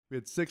We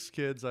had 6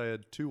 kids. I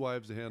had 2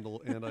 wives to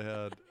handle, and I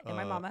had And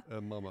my mama.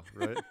 a mama,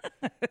 right?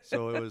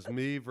 So it was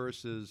me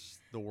versus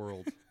the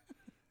world.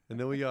 And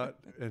then we got,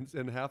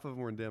 and half of them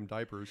were in damn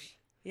diapers.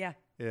 Yeah.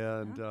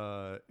 And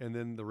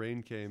then the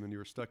rain came, and you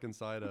were stuck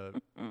inside a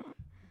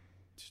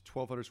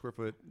 1,200 square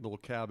foot little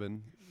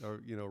cabin, or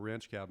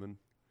ranch cabin,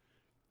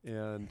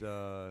 and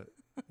the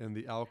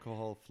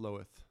alcohol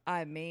floweth.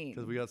 I mean,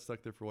 Because we got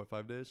stuck there for what,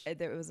 5 days?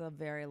 it was a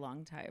very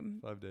long time.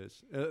 5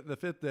 days. The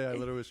 5th day, I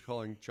literally was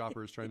calling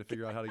choppers, trying to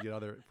figure out how to get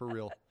out of there for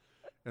real.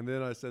 And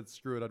then I said,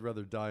 "Screw it, I'd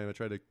rather die." And I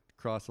tried to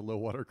cross a low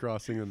water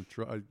crossing and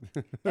try.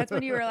 That's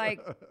when you were like,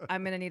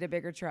 "I'm gonna need a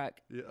bigger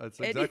truck." Yeah, that's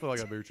exactly why I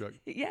got a bigger truck.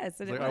 Yes,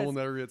 and It's like, I will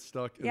never get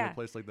stuck in a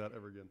place like that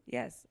ever again.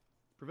 Yes.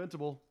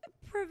 Preventable.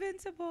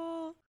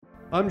 Preventable.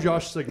 I'm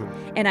Josh Sigmund.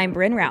 And I'm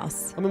Bryn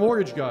Rouse. I'm a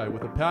mortgage guy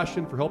with a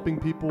passion for helping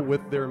people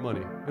with their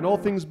money and all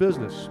things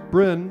business.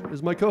 Bryn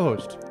is my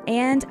co-host.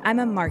 And I'm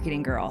a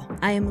marketing girl.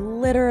 I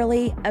am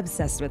literally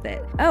obsessed with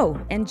it. Oh,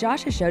 and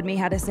Josh has showed me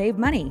how to save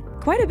money.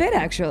 Quite a bit,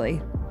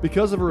 actually.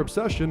 Because of her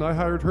obsession, I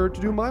hired her to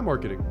do my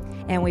marketing.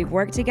 And we've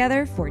worked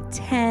together for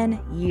 10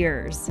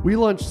 years. We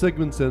launched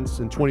Sigmund Sense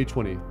in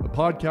 2020, a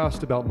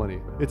podcast about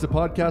money. It's a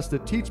podcast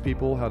that teaches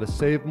people how to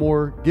save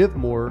more, give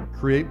more,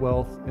 create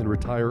wealth, and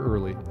retire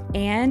early.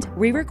 And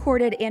we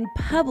recorded and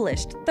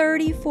published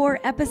 34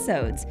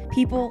 episodes.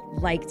 People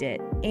liked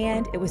it,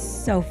 and it was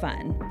so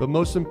fun. But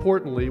most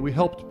importantly, we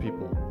helped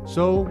people.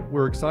 So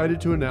we're excited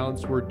to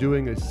announce we're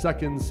doing a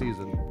 2nd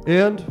season.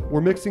 And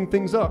we're mixing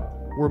things up.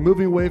 We're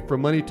moving away from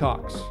money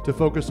talks to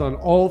focus on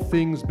all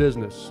things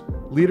business.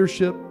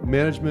 Leadership,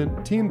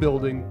 management, team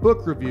building,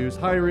 book reviews,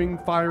 hiring,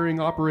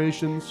 firing,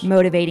 operations.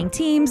 Motivating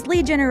teams,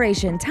 lead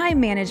generation, time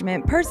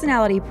management,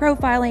 personality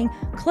profiling,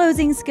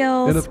 closing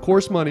skills. And of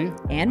course, money.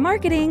 And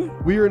marketing.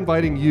 We are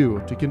inviting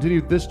you to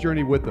continue this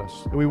journey with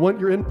us, and we want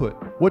your input.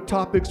 What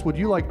topics would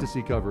you like to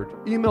see covered?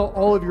 Email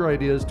all of your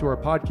ideas to our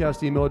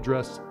podcast email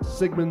address,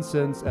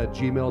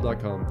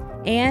 sigmundsense@gmail.com.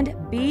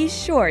 And be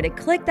sure to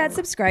click that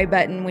subscribe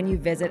button when you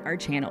visit our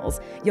channels.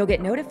 You'll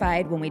get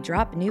notified when we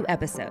drop new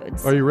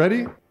episodes. Are you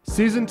ready?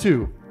 Season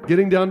 2,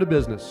 Getting Down to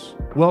Business.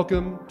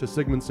 Welcome to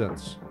Sigmund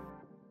Sense.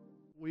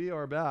 We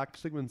are back,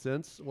 Sigmund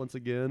Sense, once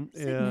again.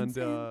 Sigmund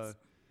Sense.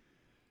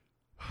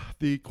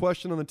 The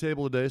question on the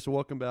table today, so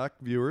welcome back,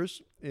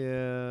 viewers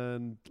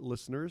and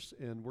listeners.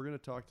 And we're going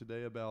to talk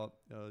today about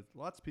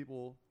lots of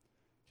people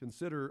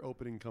consider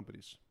opening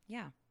companies.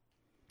 Yeah.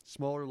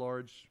 Small or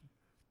large,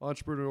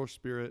 entrepreneurial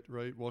spirit,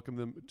 right? Welcome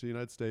them to the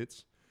United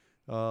States.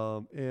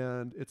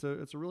 And it's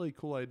a really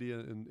cool idea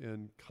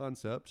and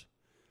concept.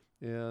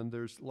 And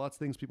there's lots of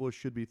things people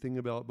should be thinking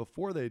about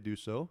before they do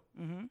so.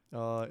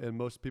 Mm-hmm. And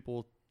most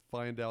people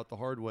find out the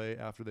hard way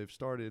after they've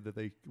started that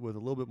they, with a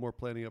little bit more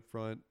planning up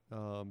front,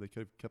 they could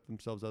have kept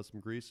themselves out of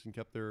some grease and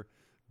kept their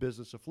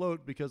business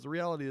afloat, because the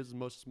reality is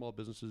most small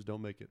businesses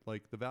don't make it.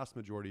 Like the vast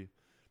majority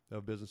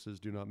of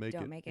businesses do not make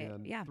it.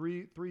 And yeah.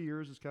 3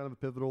 years is kind of a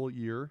pivotal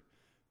year.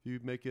 If you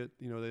make it,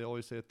 they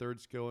always say a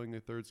third's going, a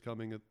third's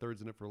coming, a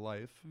third's in it for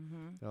life.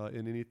 Mm-hmm.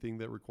 In anything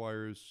that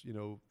requires,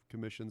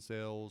 commission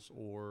sales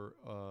or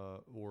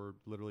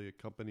literally a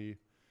company,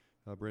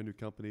 a brand new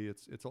company,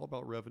 it's all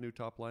about revenue,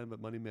 top line, but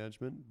money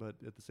management. But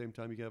at the same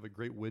time, you can have a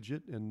great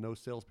widget and no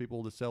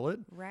salespeople to sell it.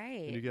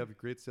 Right. And you can have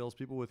great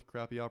salespeople with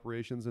crappy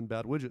operations and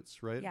bad widgets,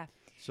 right? Yeah.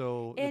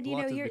 So there's a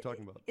lot to be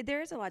talking about.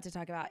 There is a lot to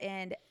talk about.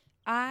 And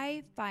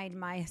I find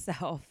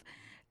myself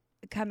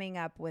coming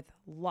up with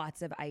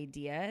lots of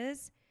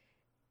ideas.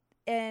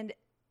 And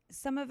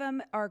some of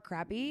them are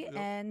crappy, yep,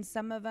 and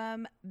some of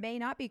them may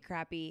not be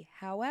crappy.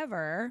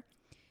 However,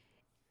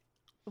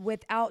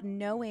 without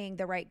knowing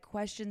the right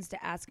questions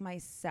to ask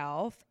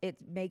myself, it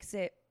makes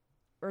it,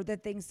 or the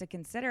things to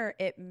consider,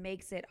 it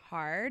makes it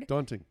hard.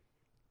 Daunting.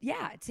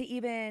 Yeah, to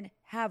even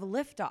have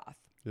liftoff.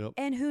 Yep.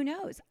 And who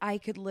knows? I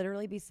could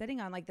literally be sitting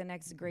on like the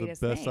next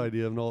greatest the best thing.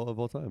 idea of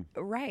all time.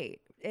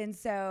 Right. And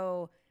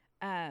so,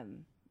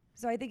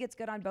 so I think it's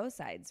good on both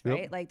sides,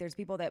 right? Yep. Like there's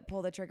people that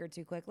pull the trigger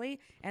too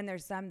quickly, and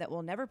there's some that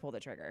will never pull the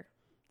trigger.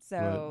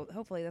 So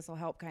hopefully this will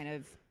help kind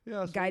of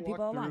guide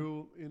people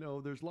along.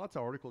 There's lots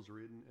of articles to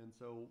read. And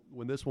so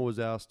when this one was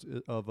asked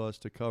of us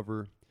to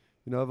cover,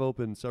 I've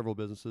opened several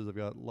businesses. I've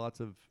got lots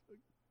of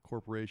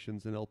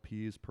corporations and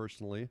LPs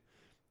personally,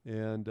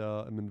 and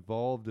I'm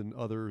involved in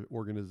other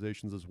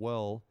organizations as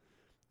well.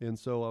 And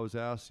so I was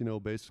asked,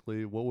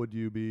 basically, what would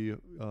you be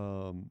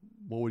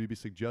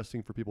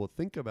suggesting for people to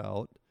think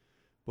about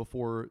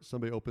before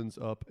somebody opens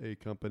up a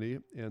company?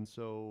 And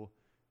so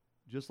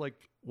just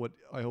like what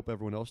I hope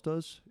everyone else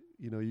does,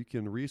 you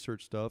can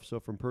research stuff. So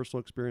from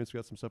personal experience, we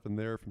got some stuff in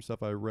there from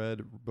stuff I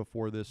read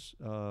before this.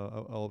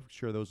 I'll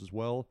share those as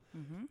well.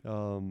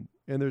 Mm-hmm.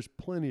 And there's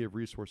plenty of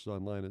resources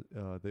online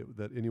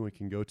that anyone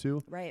can go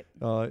to. Right.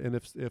 And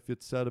if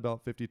it's said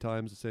about 50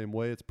 times the same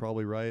way, it's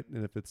probably right.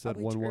 And if it's said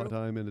one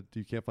time and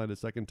you can't find it a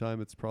second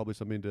time, it's probably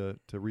something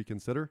to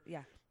reconsider.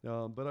 Yeah.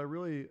 But I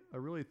really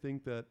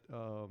think that,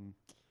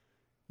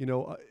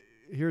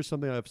 here's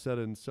something I've said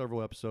in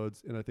several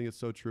episodes, and I think it's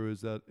so true,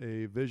 is that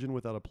a vision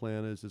without a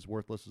plan is as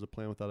worthless as a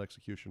plan without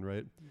execution,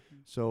 right?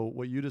 So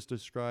what you just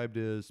described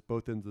is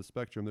both ends of the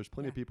spectrum. There's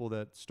plenty of people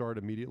that start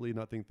immediately,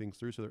 not think things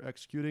through, so they're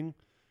executing,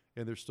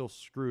 and they're still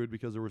screwed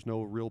because there was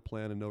no real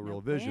plan and no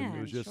real vision.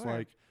 It was just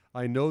like,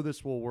 I know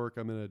this will work,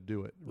 I'm going to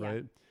do it,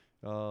 right?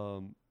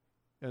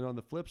 And on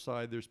the flip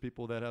side, there's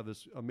people that have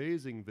this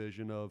amazing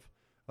vision of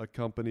a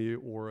company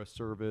or a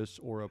service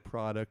or a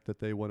product that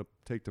they want to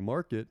take to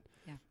market,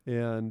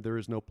 and there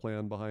is no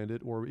plan behind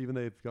it, or even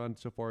they've gone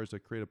so far as to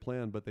create a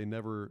plan, but they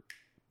never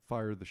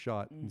fire the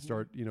shot and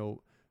start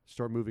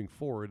moving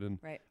forward. And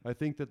I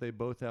think that they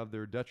both have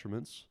their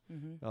detriments.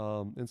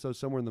 And so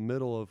somewhere in the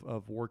middle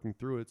of working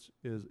through it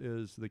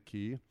is the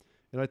key.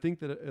 And I think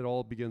that it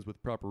all begins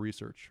with proper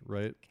research,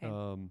 right?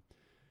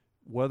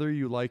 Whether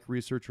you like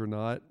research or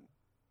not,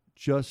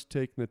 just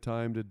taking the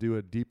time to do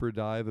a deeper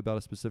dive about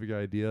a specific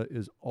idea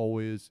is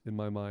always, in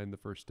my mind, the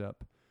first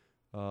step.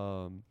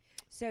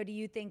 So do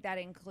you think that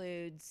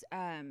includes,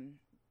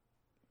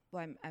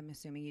 well, I'm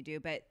assuming you do,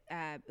 but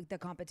the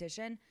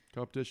competition?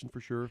 Competition for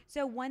sure.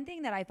 So one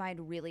thing that I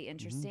find really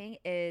interesting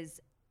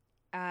is,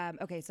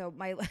 okay, so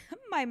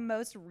my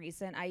most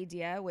recent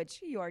idea,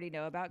 which you already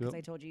know about because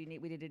I told you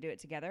we need to do it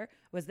together,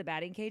 was the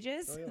batting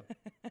cages. Oh,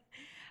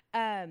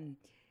 yeah.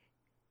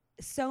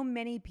 So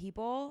many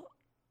people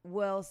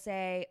will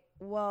say,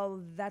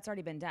 well, that's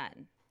already been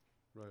done.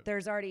 Right.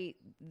 There's already,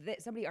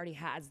 somebody already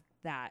has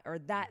that, or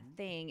that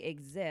thing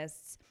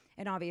exists.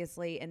 And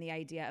obviously in the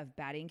idea of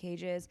batting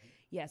cages,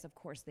 yes, of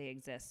course they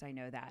exist. I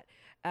know that.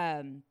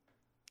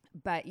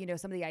 But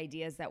some of the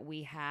ideas that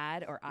we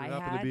had, or I had. There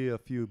happen to be a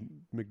few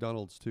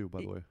McDonald's too,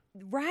 by the way.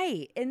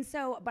 Right. And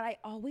so, but I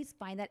always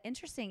find that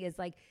interesting is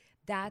like,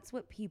 that's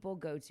what people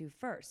go to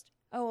first.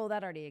 Oh, well,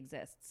 that already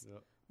exists. Yeah.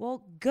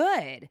 Well,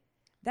 good.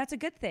 That's a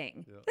good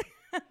thing. Yeah.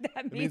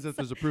 That means that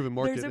there's a proven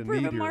market. There's a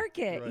proven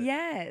market. Right.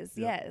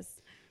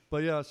 Yes.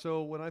 But yeah,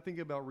 so when I think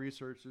about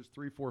research, there's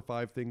 3, 4,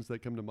 5 things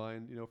that come to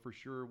mind. For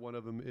sure, one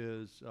of them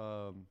is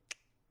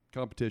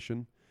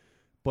competition.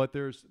 But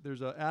there's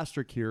an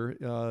asterisk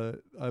here.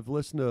 I've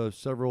listened to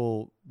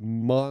several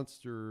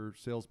monster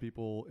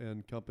salespeople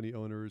and company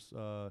owners,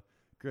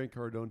 Grant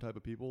Cardone type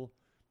of people,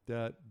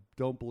 that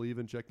don't believe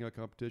in checking out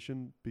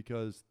competition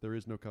because there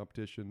is no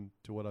competition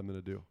to what I'm going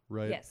to do,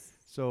 right? Yes.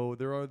 So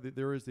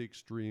there is the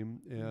extreme,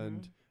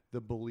 and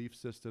the belief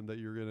system that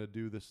you're going to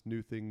do this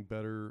new thing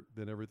better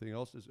than everything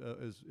else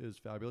is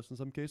fabulous in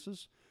some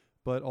cases.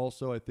 But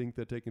also, I think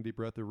that taking a deep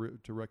breath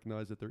to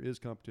recognize that there is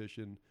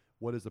competition.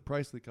 What is the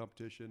price of the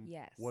competition?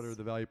 Yes. What are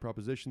the value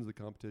propositions of the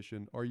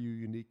competition? Are you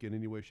unique in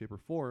any way, shape, or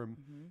form?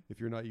 If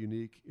you're not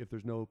unique, if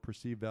there's no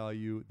perceived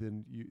value,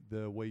 then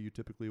the way you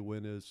typically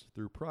win is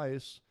through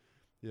price.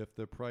 If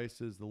the price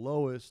is the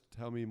lowest,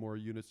 how many more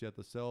units you have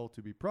to sell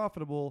to be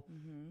profitable?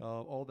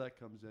 All that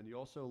comes in. You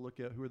also look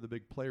at who are the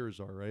big players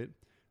are, right?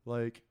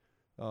 Like,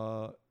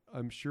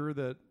 I'm sure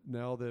that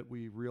now that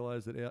we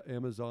realize that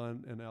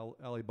Amazon and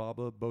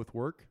Alibaba both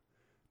work,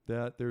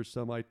 that there's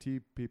some IT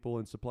people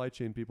and supply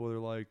chain people that are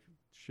like,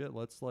 shit,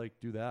 let's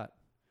do that.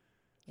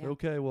 Yeah.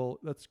 Okay, well,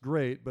 that's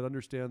great, but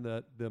understand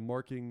that the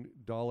marketing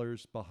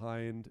dollars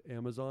behind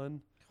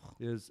Amazon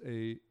is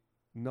a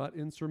not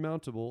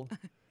insurmountable,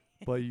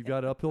 but you've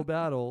got an uphill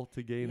battle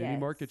to gain any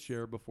market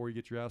share before you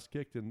get your ass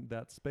kicked in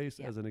that space,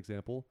 as an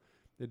example.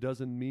 It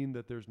doesn't mean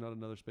that there's not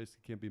another space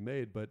that can't be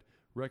made, but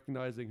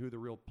recognizing who the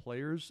real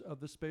players of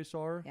the space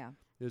are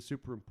is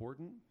super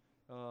important.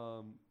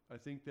 I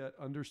think that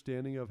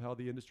understanding of how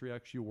the industry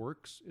actually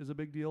works is a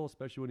big deal,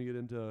 especially when you get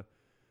into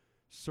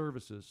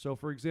services. So,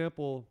 for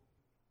example,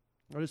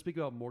 I'll just speak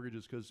about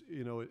mortgages because,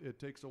 it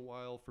takes a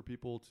while for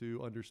people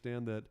to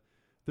understand that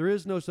there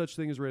is no such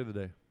thing as rate of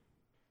the day,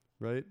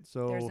 right?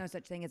 So there's no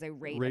such thing as a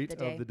rate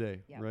of the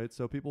day, right?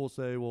 So people will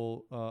say,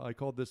 well, I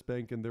called this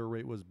bank and their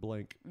rate was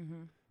blank.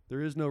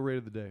 There is no rate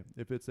of the day.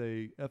 If it's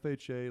a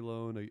FHA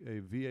loan, a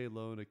VA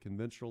loan, a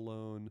conventional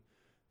loan,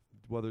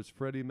 whether it's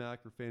Freddie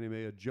Mac or Fannie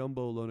Mae, a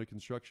jumbo loan, a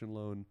construction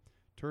loan,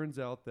 turns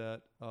out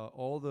that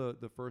all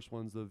the first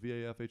ones, the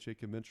VA, FHA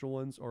conventional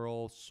ones, are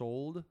all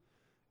sold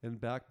and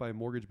backed by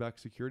mortgage-backed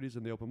securities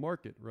in the open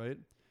market, right?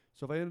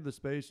 So if I enter the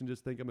space and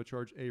just think I'm going to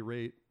charge a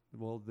rate,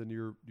 well, then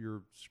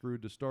you're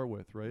screwed to start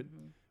with, right?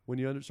 When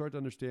you start to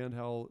understand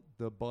how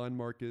the bond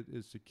market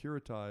is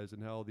securitized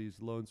and how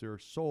these loans are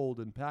sold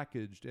and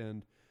packaged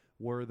and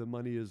where the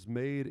money is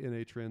made in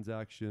a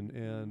transaction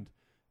and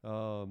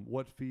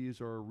what fees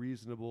are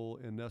reasonable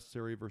and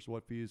necessary versus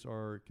what fees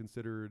are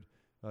considered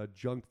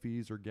junk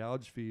fees or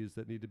gouge fees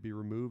that need to be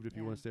removed if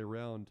you want to stay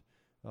around.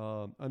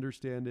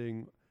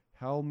 Understanding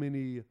how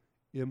many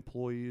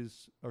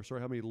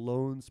how many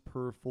loans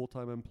per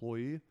full-time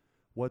employee,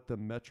 what the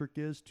metric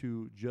is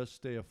to just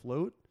stay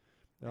afloat,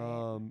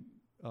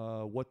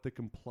 what the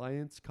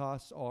compliance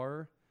costs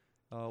are,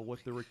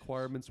 what the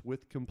requirements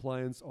with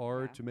compliance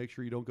are to make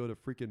sure you don't go to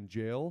freaking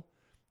jail.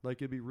 Like,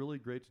 it'd be really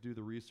great to do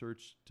the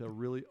research to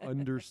really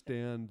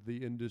understand the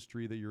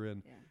industry that you're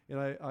in. And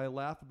I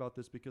laugh about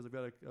this because I've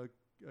got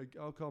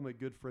I'll call him a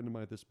good friend of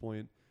mine at this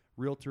point,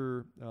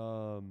 realtor,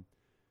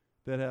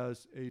 that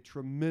has a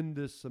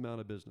tremendous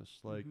amount of business.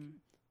 Like Mhm.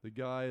 the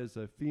guy is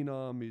a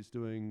phenom. He's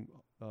doing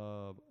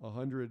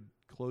 100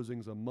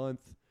 closings a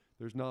month.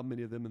 There's not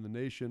many of them in the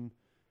nation.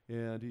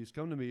 And he's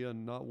come to me,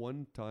 and not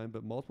one time,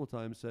 but multiple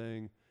times,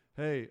 saying,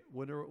 hey,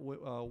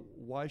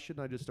 why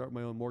shouldn't I just start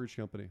my own mortgage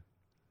company?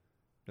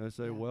 And I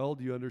say, Yeah. well,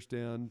 do you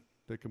understand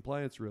the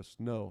compliance risks?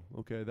 No.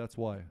 Okay, that's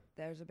why.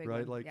 There's a big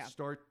Right? one. Like, Yeah.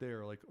 start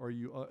there. Like,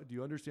 do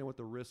you understand what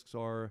the risks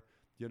are?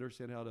 Do you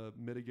understand how to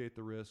mitigate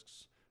the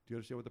risks? Do you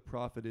understand what the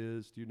profit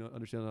is? Do you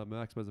understand how to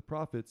maximize the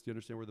profits? Do you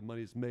understand where the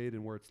money is made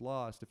and where it's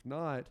lost? If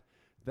not,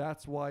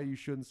 that's why you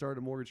shouldn't start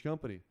a mortgage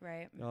company.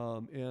 Right.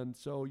 And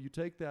so you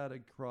take that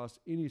across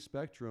any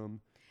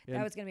spectrum. And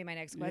That was going to be my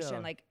next question. Yeah.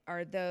 Like,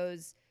 are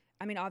those,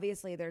 I mean,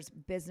 obviously there's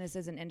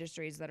businesses and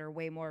industries that are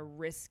way more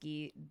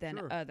risky than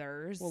Sure.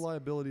 others. Well,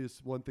 liability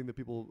is one thing that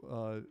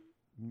people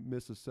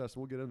misassess.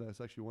 We'll get into that.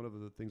 It's actually one of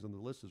the things on the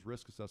list is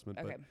risk assessment.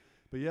 Okay.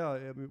 But yeah,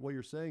 I mean, what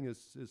you're saying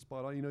is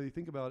spot on. You know, you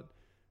think about,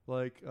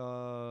 like,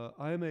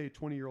 I'm a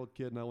 20-year-old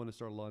kid and I want to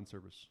start a lawn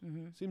service.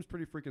 Mm-hmm. Seems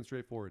pretty freaking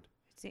straightforward,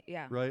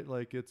 Yeah. right?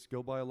 Like, it's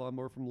go buy a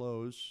lawnmower from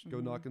Lowe's, go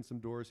Mhm. knock on some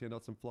doors, hand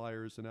out some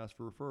flyers, and ask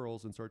for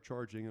referrals and start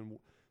charging.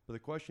 But the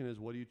question is,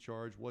 what do you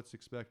charge? What's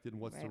expected?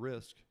 And what's the Right.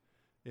 risk?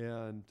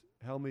 And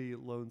how many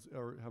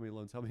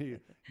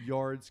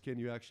yards can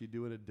you actually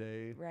do in a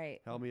day?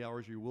 Right. How many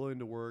hours are you willing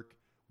to work?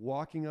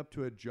 Walking up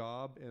to a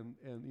job, and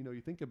you know,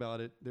 you think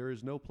about it, there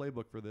is no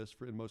playbook for this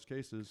in most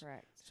cases.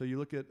 Correct. So you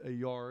look at a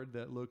yard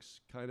that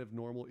looks kind of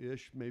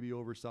normal-ish, maybe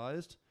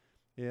oversized,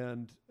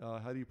 and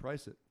how do you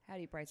price it? How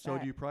do you price So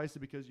that? do you price it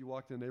because you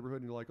walked in a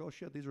neighborhood and you're like, oh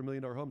shit, these are $1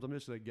 million homes, I'm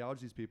just going to gouge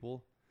these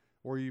people?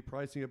 Or are you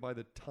pricing it by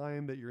the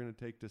time that you're going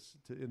to take to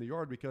in the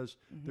yard? Because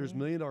there's $1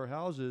 million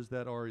houses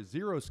that are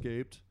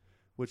zero-scaped,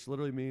 which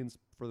literally means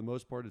for the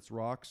most part it's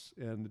rocks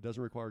and it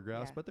doesn't require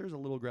grass, Yeah. but there's a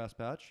little grass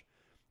patch.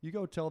 You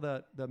go tell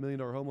that $1 million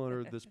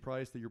homeowner this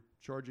price that you're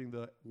charging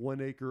the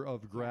 1 acre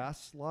of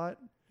grass lot.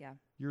 Yeah.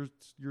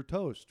 You're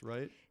toast,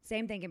 right?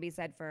 Same thing can be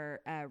said for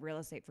real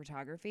estate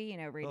photography. You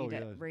know,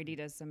 Rady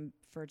does some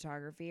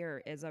photography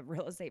or is a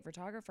real estate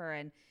photographer,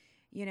 and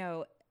you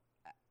know,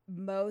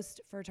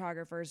 most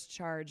photographers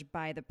charge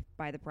by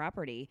the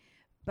property,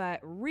 but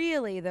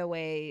really the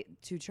way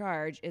to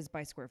charge is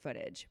by square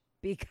footage.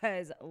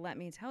 Because let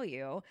me tell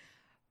you,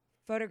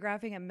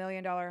 photographing $1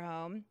 million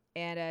home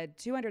and a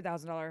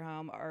 $200,000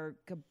 home are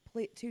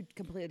two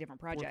completely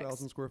different projects.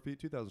 4,000 square feet,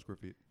 2,000 square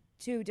feet.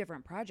 Two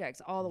different projects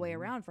all the way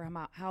around for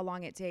how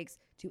long it takes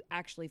to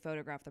actually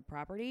photograph the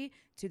property,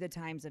 to the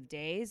times of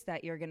days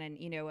that you're going to,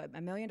 you know,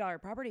 $1 million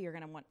property, you're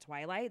going to want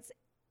twilights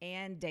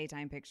and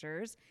daytime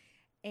pictures,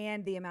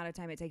 and the amount of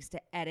time it takes to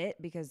edit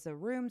because the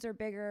rooms are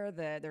bigger,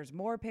 there's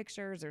more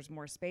pictures, there's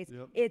more space.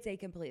 Yep. It's a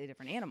completely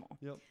different animal.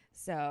 Yep.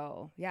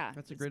 So, yeah.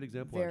 That's a great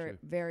example, very,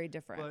 actually. very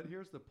different. But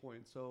here's the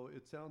point. So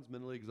it sounds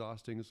mentally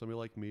exhausting to somebody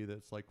like me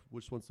that's like,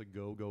 just wants to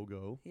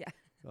go.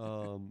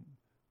 Yeah.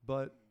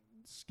 But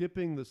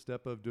skipping the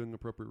step of doing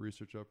appropriate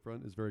research up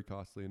front is very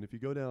costly. And if you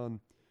go down,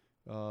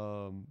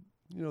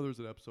 you know, there's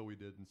an episode we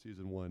did in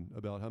season 1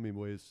 about how many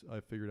ways I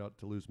figured out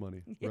to lose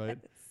money, right?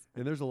 Yes.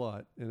 And there's a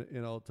lot.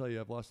 And I'll tell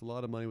you, I've lost a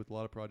lot of money with a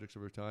lot of projects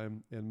over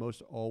time. And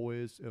most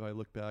always, if I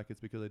look back, it's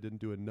because I didn't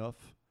do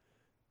enough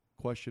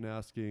question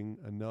asking,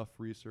 enough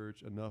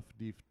research, enough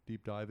deep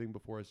diving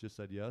before I just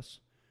said yes.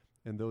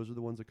 And those are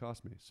the ones that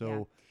cost me. So, Yeah.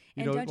 you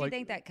And know, don't you like,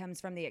 think that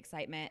comes from the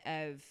excitement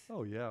of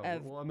oh yeah.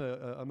 of- Well,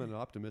 I'm an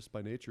optimist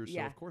by nature, so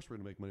Yeah. of course we're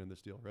gonna make money on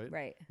this deal, right?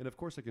 right? And of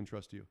course I can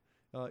trust you.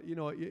 You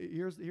know,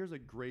 here's a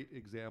great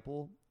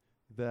example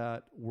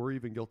that we're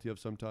even guilty of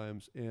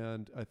sometimes,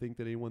 and I think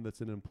that anyone that's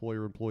in an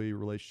employer-employee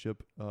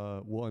relationship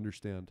will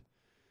understand.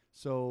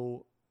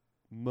 So,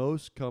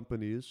 most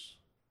companies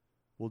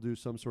will do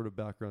some sort of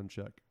background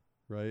check,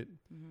 right?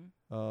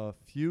 Mm-hmm.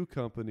 Few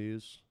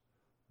companies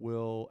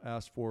will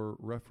ask for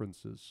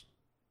references.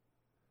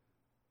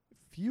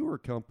 Fewer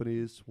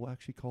companies will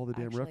actually call the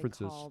damn Actually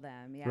references. call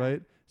them, yeah.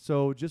 Right?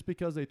 So just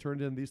because they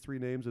turned in these 3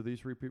 names of these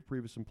 3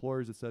 previous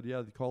employers that said,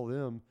 yeah, they call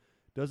them,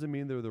 doesn't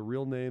mean they're the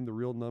real name, the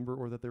real number,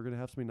 or that they're going to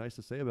have something nice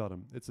to say about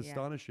them. It's Yeah.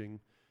 astonishing,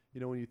 you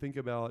know, when you think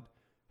about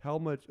how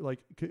much, like,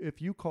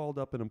 if you called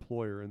up an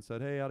employer and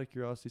said, hey, out of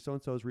curiosity,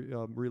 so-and-so is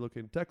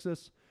relocating to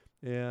Texas,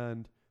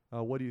 and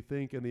what do you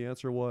think? And the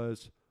answer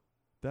was,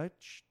 that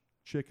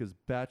chick is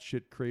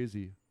batshit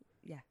crazy.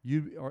 Yeah.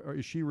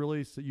 Is she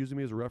really using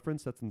me as a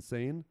reference? That's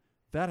insane.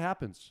 That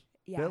happens.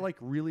 Yeah. That like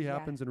really Yeah.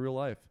 happens in real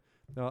life.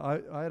 Now,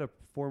 I had a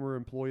former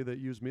employee that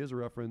used me as a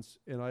reference,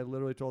 and I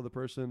literally told the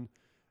person,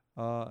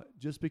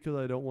 just because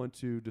I don't want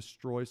to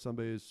destroy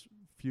somebody's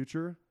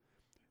future,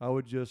 I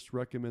would just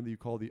recommend that you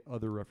call the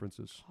other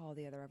references. Call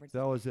the other references.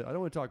 That was it. I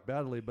don't want to talk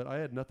badly, but I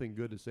had nothing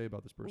good to say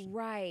about this person.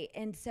 Right.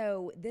 And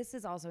so this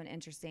is also an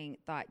interesting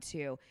thought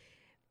too.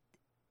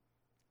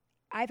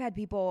 I've had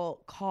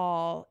people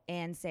call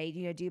and say,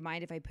 you know, do you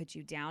mind if I put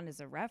you down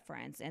as a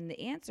reference? And the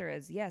answer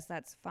is yes,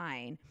 that's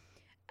fine.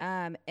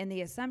 And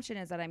the assumption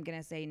is that I'm going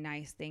to say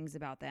nice things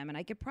about them, and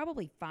I could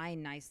probably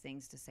find nice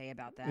things to say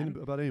about them.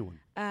 About anyone.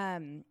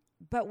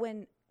 But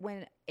when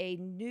a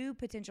new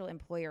potential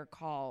employer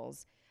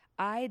calls,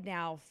 I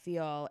now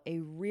feel a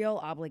real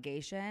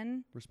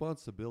obligation,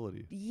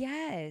 Responsibility.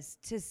 yes,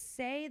 to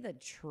say the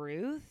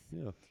truth,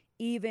 Yeah.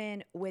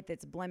 even with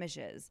its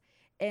blemishes.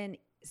 And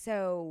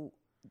so,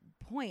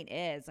 point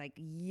is like,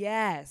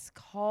 yes,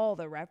 call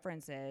the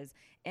references.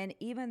 And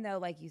even though,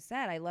 like you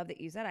said, I love that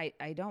you said,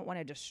 I don't want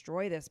to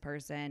destroy this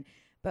person.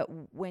 But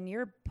when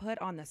you're put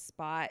on the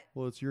spot,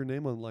 Well, it's your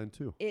name on the line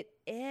too. it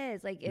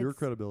is like Your it's,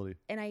 credibility.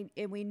 and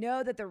we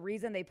know that the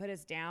reason they put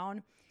us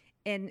down,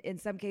 and in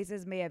some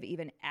cases may have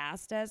even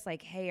asked us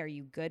like, hey, are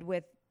you good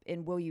with,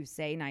 and will you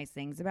say nice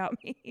things about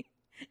me?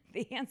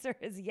 The answer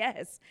is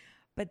yes.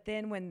 But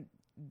then when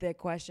the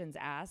question's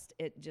asked,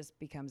 it just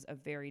becomes a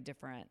very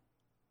different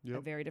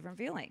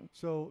feeling.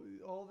 So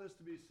all this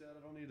to be said,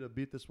 I don't need to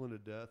beat this one to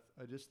death.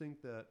 I just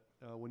think that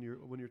when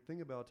you're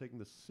thinking about taking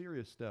the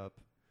serious step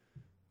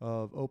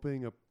of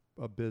opening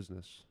a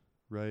business,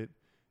 right,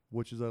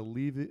 which is a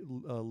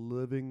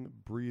living,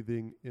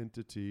 breathing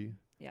entity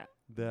Yeah.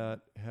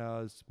 that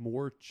has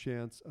more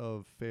chance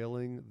of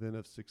failing than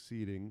of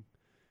succeeding,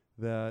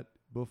 that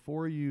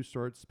before you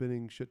start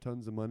spending shit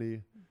tons of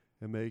money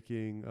and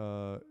making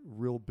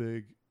real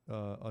big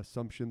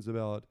assumptions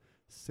about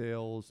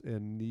sales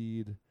and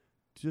need,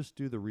 just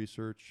do the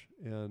research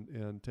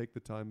and take the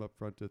time up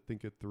front to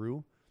think it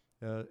through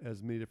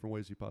as many different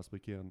ways you possibly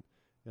can.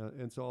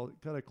 And so I'll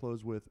kind of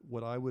close with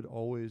what I would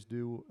always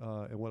do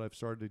and what I've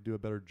started to do a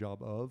better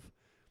job of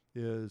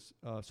is,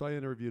 so I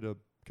interviewed a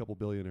couple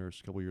billionaires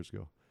a couple years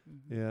ago.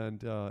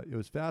 And it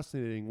was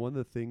fascinating. One of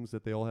the things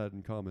that they all had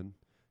in common,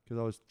 because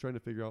I was trying to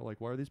figure out,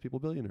 like, why are these people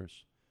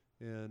billionaires?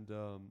 And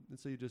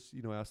so you just,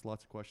 ask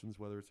lots of questions,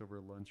 whether it's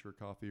over lunch or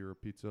coffee or a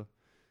pizza.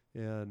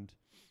 And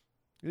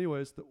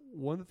anyways,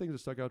 one of the things that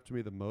stuck out to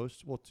me the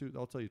most,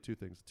 I'll tell you two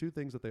things. Two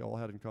things that they all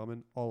had in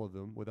common, all of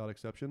them, without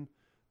exception.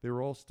 They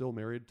were all still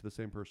married to the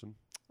same person.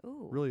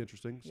 Ooh. Really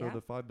interesting. So Yeah.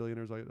 the 5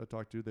 billionaires I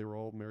talked to, they were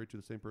all married to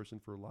the same person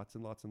for lots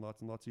and lots and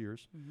lots and lots of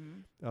years.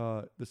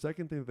 The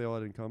second thing that they all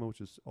had in common, which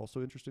is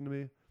also interesting to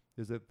me,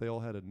 is that they all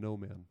had a no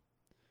man.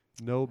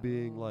 No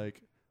being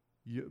like,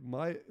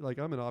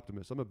 I'm an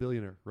optimist. I'm a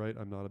billionaire, right?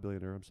 I'm not a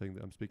billionaire. I'm saying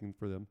that I'm speaking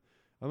for them.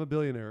 I'm a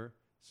billionaire,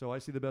 so I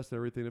see the best in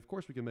everything. Of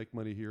course, we can make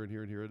money here and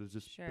here and here. It is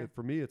just, Sure.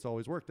 for me, it's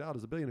always worked out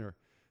as a billionaire.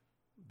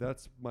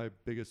 That's my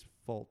biggest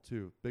fault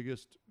too.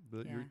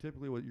 You're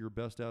typically what you're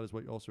best at is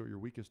what you're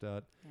weakest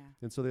at. Yeah.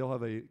 And so they all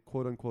have a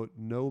quote unquote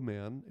no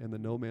man, and the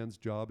no man's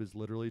job is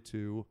literally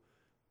to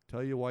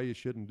tell you why you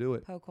shouldn't do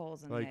it. Poke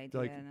holes in the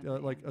idea.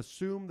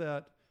 Assume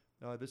that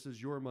this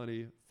is your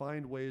money.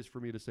 Find ways for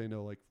me to say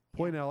no. Like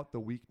point out the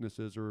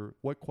weaknesses, or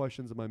what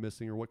questions am I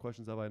missing, or what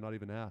questions have I not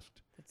even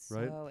asked. That's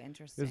right? so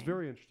interesting. It's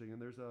very interesting, and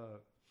there's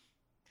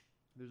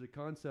a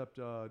concept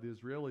the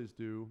Israelis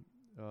do.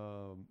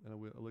 And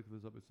I looked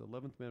this up. It's the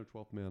 11th man or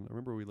 12th man. I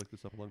remember we looked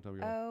this up a long time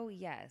ago. Oh,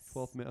 yes.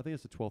 12th man. I think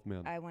it's the 12th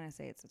man. I want to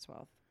say it's the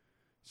 12th.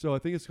 So I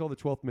think it's called the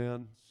 12th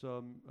man.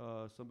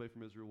 Somebody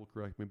from Israel will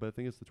correct me, but I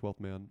think it's the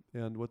 12th man.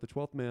 And what the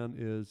 12th man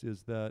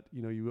is that,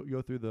 you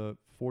go through the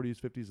 40s,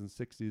 50s, and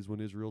 60s when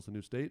Israel's a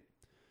new state.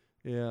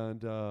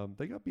 And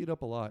they got beat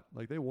up a lot.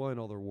 Like, they won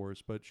all their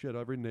wars, but shit,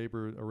 every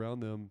neighbor around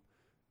them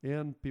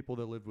and people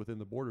that lived within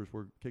the borders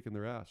were kicking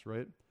their ass,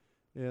 right?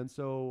 And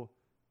so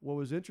what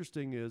was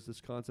interesting is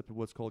this concept of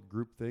what's called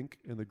groupthink,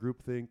 and the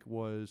groupthink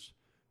was,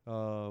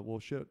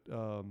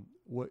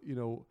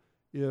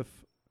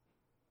 if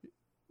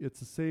it's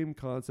the same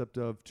concept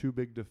of too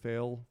big to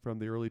fail from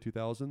the early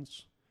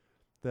 2000s,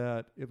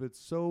 that if it's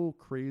so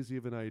crazy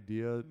of an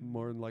idea,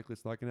 more than likely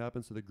it's not going to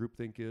happen. So the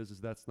groupthink is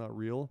that's not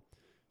real.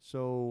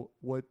 So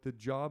what the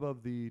job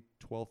of the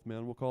 12th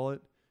man, we'll call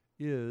it,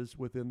 is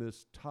within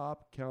this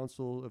top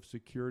council of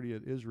security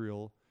in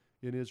Israel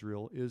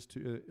is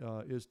to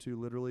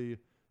literally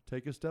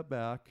take a step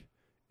back,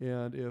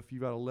 and if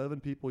you've got 11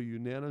 people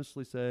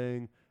unanimously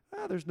saying,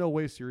 there's no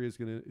way Syria is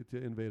going to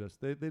invade us,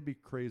 they'd be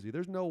crazy.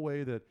 There's no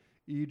way that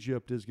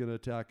Egypt is going to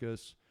attack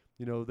us.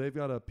 They've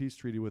got a peace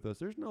treaty with us.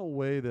 There's no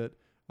way that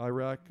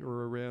Iraq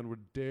or Iran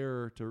would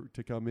dare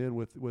to come in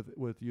with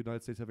the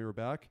United States having our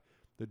back.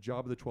 The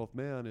job of the 12th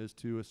man is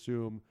to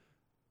assume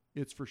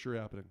it's for sure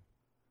happening.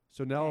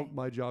 So now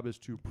my job is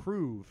to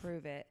prove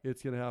it.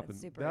 It's going to happen.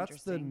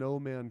 That's the no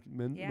man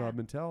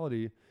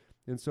mentality.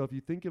 And so if you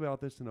think about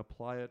this and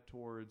apply it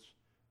towards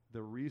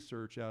the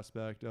research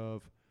aspect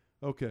of,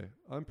 okay,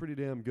 I'm pretty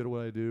damn good at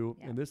what I do,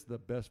 and this is the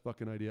best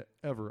fucking idea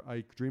ever.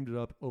 I dreamed it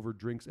up over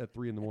drinks at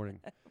 3 a.m.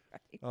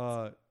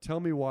 Right. Tell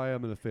me why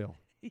I'm going to fail.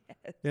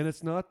 Yes. And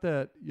it's not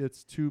that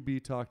it's to be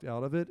talked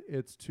out of it.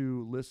 It's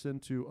to listen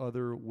to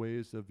other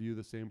ways to view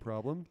the same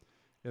problem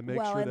and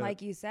make sure that,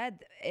 like you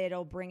said,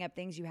 it'll bring up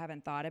things you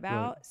haven't thought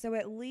about. Right. So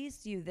at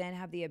least you then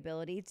have the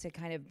ability to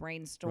kind of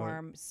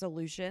brainstorm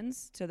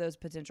solutions to those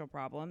potential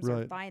problems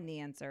or find the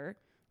answer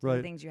to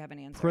the things you haven't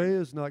answered. Prey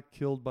is not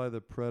killed by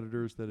the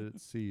predators that it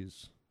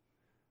sees.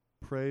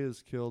 Prey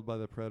is killed by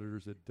the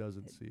predators it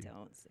doesn't see.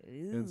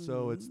 And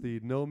so it's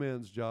the no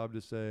man's job to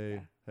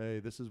say, hey,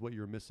 this is what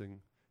you're missing.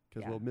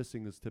 Because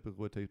missing is typically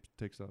what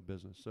takes out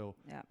business. So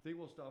I think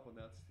we'll stop on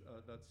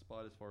that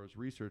spot as far as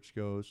research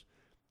goes.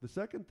 The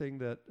second thing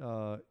that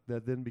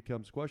that then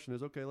becomes question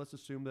is, okay, let's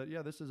assume that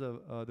this is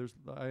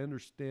I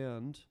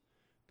understand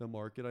the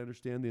market, I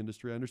understand the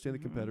industry, I understand the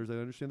competitors, I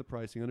understand the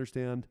pricing, I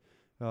understand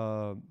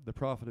the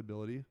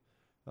profitability.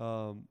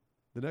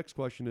 The next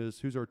question is,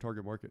 who's our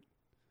target market?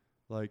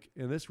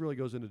 And this really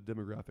goes into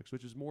demographics,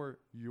 which is more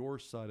your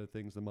side of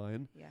things than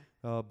mine. Yeah.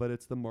 But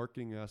it's the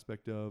marketing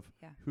aspect of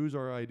who's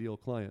our ideal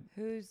client.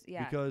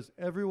 Because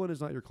everyone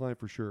is not your client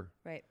for sure.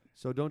 Right.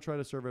 So don't try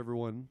to serve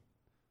everyone.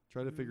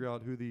 Try to figure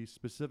out who the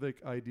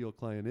specific ideal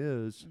client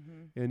is,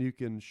 and you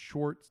can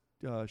short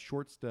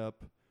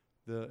step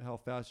how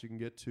fast you can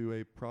get to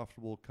a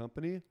profitable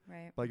company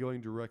by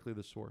going directly to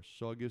the source.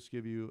 So I'll just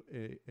give you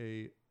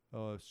a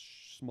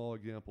small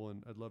example,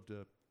 and I'd love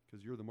to,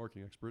 because you're the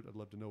marketing expert, I'd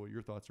love to know what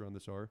your thoughts around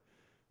this are.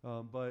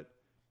 But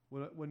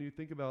when you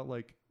think about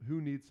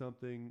who needs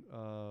something,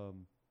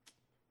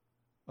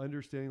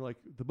 understanding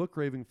the book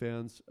Raving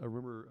Fans, I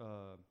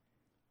remember.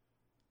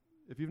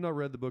 If you've not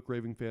read the book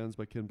Raving Fans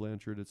by Ken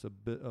Blanchard, it's a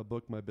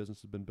book my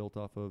business has been built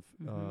off of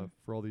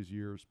for all these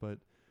years. But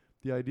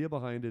the idea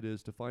behind it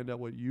is to find out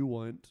what you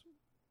want,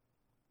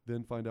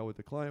 then find out what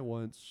the client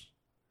wants,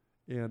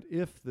 and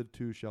if the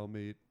two shall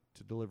meet,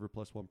 to deliver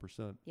plus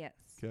 1%. Yes.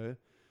 Okay.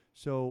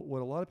 So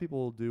what a lot of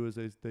people do is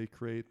they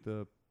create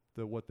the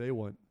what they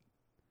want,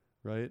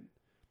 right?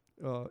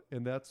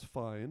 And that's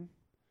fine,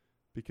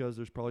 because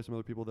there's probably some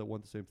other people that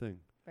want the same thing.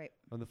 Right.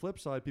 On the flip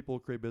side, people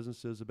create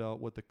businesses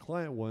about what the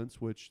client wants,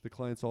 which the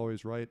client's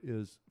always right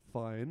is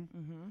fine,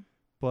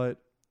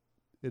 but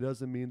it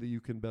doesn't mean that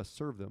you can best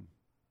serve them,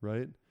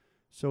 right?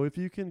 So if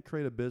you can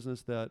create a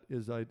business that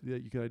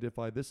you can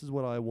identify, this is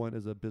what I want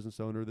as a business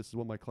owner, this is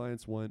what my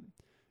clients want,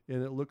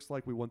 and it looks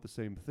like we want the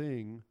same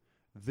thing,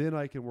 then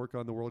I can work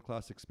on the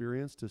world-class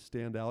experience to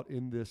stand out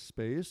in this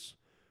space.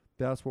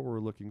 That's what we're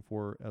looking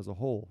for as a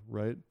whole,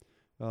 right?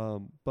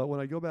 But when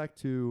I go back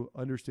to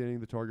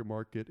understanding the target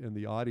market and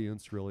the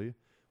audience, really,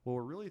 what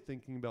we're really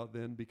thinking about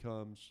then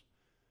becomes,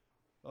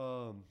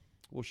 let's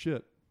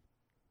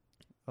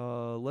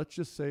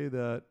just say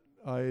that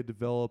I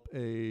develop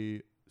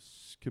a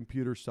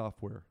computer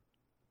software,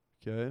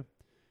 okay?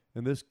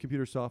 And this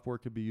computer software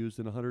could be used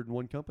in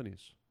 101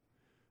 companies.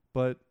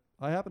 But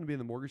I happen to be in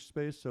the mortgage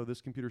space, so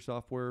this computer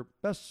software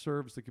best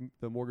serves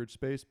the mortgage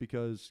space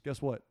because guess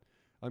what?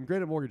 I'm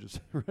great at mortgages,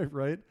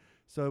 right?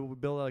 So we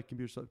build out a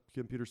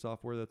computer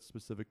software that's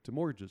specific to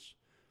mortgages.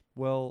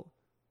 Well,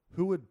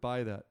 who would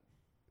buy that?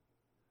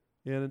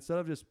 And instead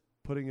of just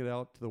putting it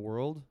out to the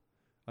world,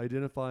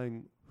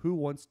 identifying who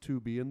wants to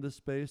be in this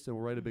space and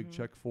we'll write a big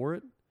check for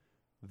it,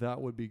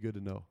 that would be good to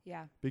know.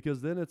 Yeah.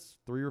 Because then it's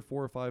 3 or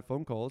 4 or 5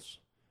 phone calls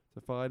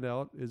to find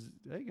out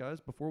hey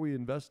guys, before we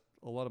invest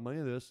a lot of money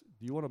in this,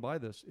 do you want to buy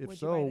this? If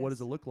so, what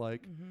does it look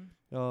like?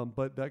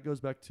 But that goes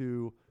back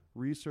to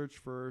research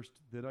first,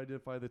 then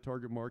identify the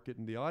target market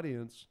and the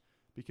audience,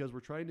 because we're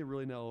trying to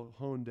really now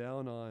hone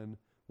down on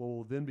what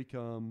will then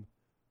become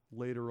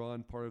later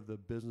on part of the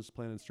business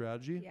plan and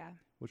strategy,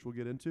 which we'll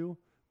get into.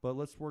 But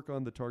let's work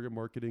on the target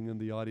marketing and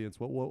the audience.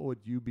 What would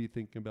you be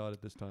thinking about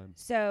at this time?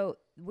 So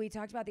we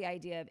talked about the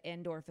idea of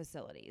indoor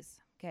facilities.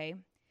 Okay.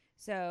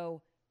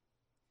 So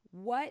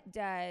what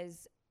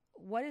is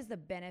the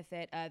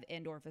benefit of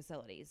indoor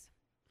facilities?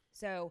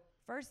 So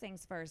first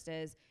things first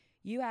is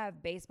you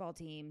have baseball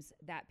teams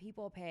that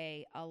people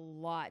pay a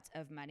lot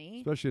of money,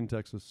 especially in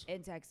Texas,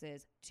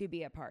 to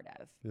be a part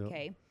of. Yep.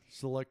 Okay.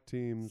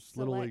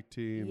 Little league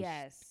teams.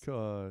 Yes.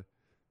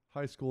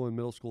 High school and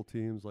middle school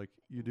teams,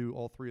 you do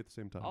all 3 at the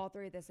same time. All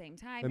 3 at the same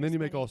time. And then you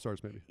make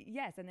all-stars maybe.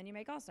 Yes, and then you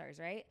make all-stars,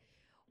 right?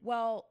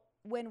 Well,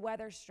 when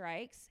weather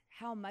strikes,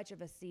 how much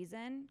of a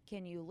season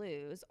can you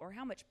lose, or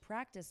how much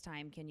practice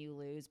time can you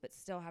lose but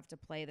still have to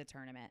play the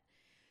tournament?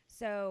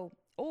 So,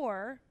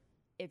 or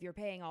if you're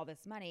paying all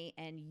this money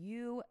and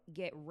you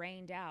get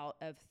rained out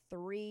of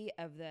 3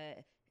 of the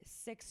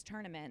 6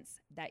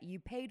 tournaments that you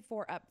paid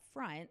for up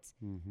front,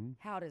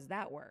 how does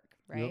that work,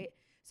 right? Yep.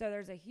 So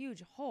there's a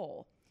huge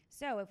hole.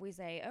 So if we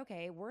say,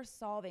 okay, we're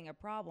solving a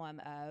problem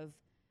of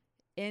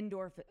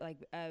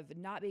of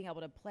not being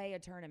able to play a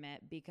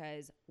tournament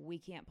because we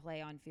can't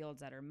play on fields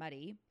that are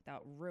muddy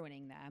without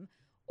ruining them,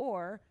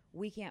 or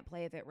we can't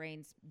play if it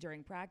rains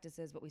during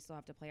practices, but we still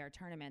have to play our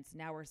tournaments.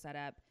 Now we're set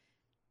up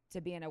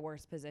to be in a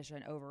worse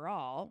position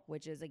overall,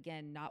 which is,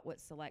 again, not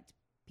what select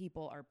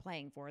people are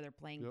playing for. They're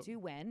playing to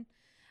win.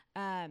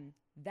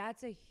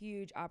 That's a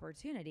huge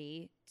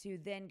opportunity to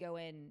then go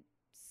and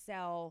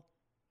sell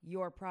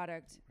your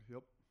product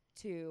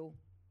to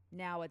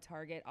now a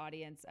target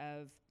audience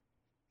of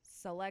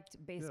select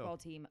baseball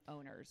team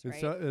owners,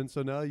 right? And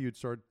so now you'd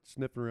start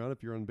sniffing around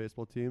if you're on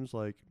baseball teams,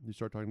 you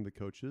start talking to the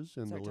coaches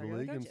in the Little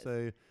League and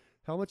say,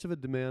 how much of a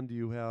demand do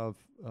you have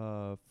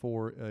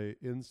for a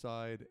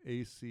inside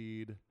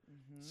A-seed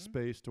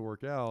space to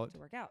work out?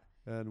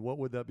 And what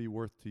would that be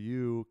worth to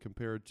you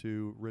compared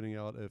to renting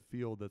out a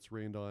field that's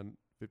rained on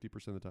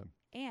 50% of the time?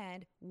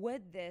 And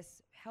would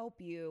this help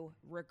you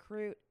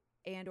recruit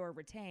and or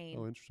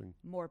retain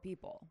more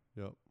people?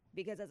 Yep.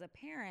 Because as a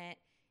parent,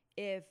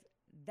 if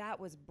that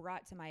was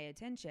brought to my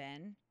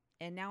attention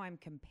and now I'm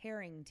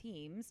comparing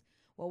teams,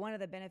 Well, one of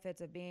the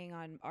benefits of being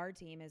on our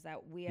team is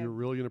that we You're have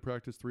really going to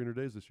practice 300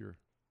 days this year.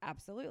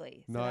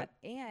 absolutely Not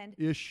and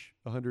ish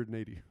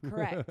 180.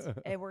 correct.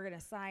 And we're going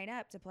to sign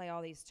up to play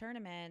all these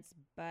tournaments,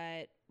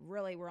 but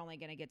really we're only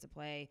going to get to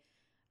play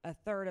a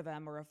third of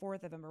them or a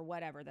fourth of them or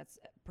whatever. That's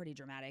pretty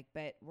dramatic,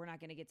 but we're not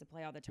going to get to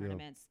play all the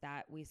tournaments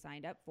that we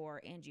signed up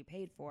for and you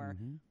paid for.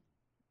 Mm-hmm.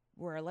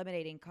 We're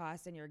eliminating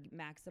costs and you're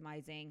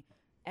maximizing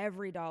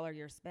every dollar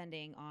you're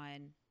spending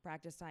on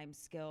practice time,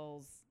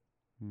 skills,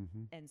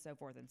 Mm-hmm. and so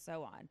forth and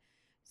so on.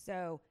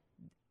 So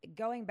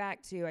going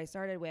back to, I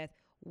started with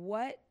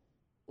what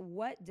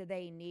do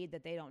they need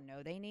that they don't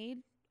know they need,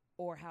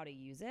 or how to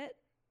use it?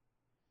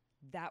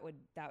 That's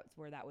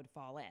where that would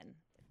fall in,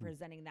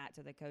 presenting that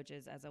to the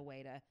coaches as a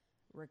way to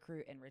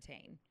recruit and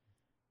retain.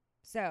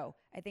 So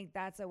I think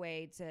that's a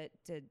way to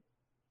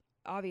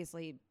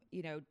obviously,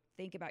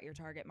 think about your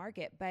target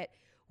market. But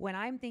when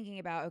I'm thinking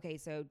about, okay,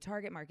 so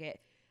target market,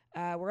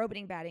 we're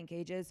opening batting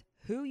cages.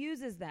 Who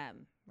uses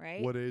them,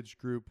 right? What age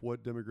group,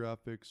 what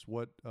demographics,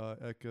 what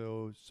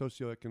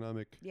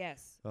socioeconomic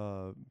Yes.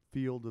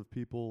 field of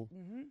people.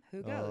 Mm-hmm.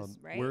 Who goes,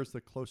 right? Where's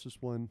the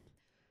closest one?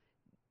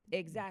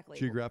 Exactly.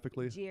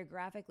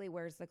 Geographically,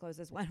 where's the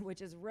closest one,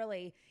 which is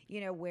really,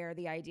 where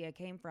the idea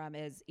came from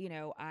is,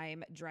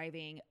 I'm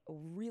driving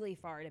really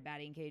far to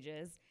batting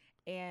cages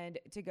and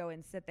to go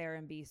and sit there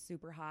and be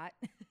super hot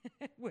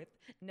with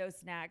no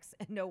snacks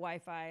and no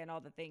Wi-Fi and all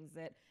the things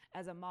that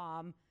as a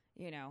mom,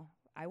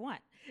 I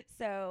want.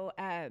 So,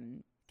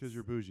 because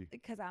you're bougie.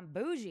 Because I'm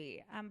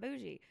bougie.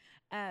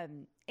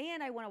 And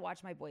I want to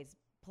watch my boys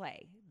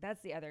play.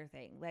 That's the other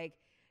thing. Like,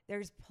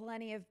 there's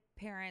plenty of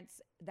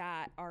parents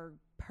that are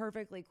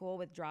perfectly cool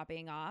with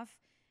dropping off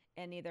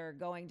and either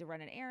going to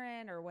run an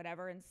errand or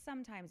whatever. And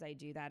sometimes I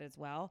do that as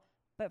well.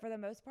 But for the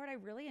most part, I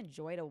really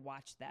enjoy to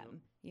watch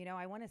them.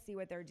 I want to see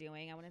what they're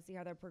doing. I want to see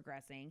how they're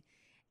progressing.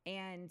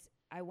 And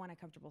I want a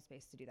comfortable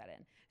space to do that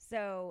in.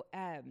 So,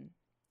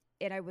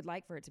 and I would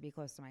like for it to be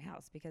close to my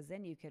house because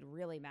then you could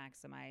really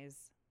maximize,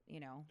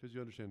 Because you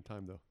understand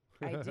time, though.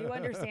 I do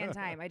understand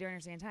time.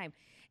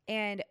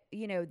 And,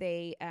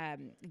 they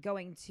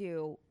going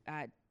to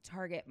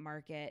target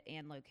market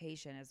and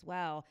location as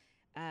well.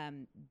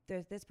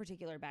 There's this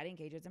particular batting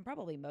cages, and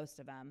probably most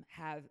of them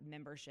have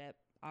membership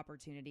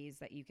opportunities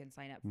that you can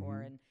sign up for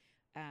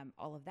and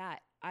all of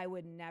that. I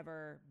would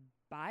never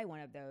buy one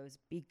of those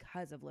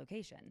because of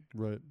location.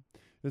 Right.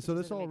 And so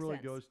this all really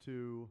sense. goes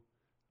to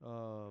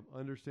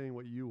understanding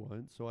what you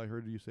want. So I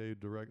heard you say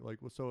direct,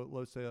 so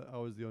let's say I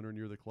was the owner and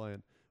you're the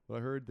client. What I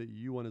heard that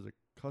you want as a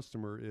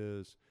customer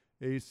is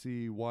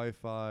AC,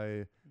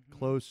 Wi-Fi,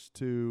 close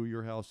to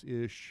your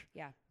house-ish.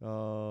 Yeah.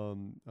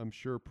 I'm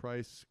sure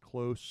price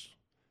close,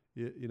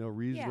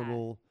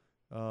 reasonable.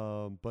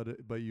 Yeah.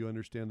 But you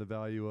understand the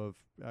value of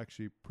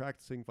actually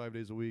practicing 5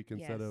 days a week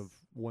instead of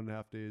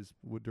 1.5 days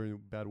during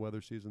bad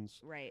weather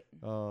seasons. Right.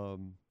 So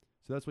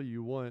that's what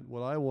you want.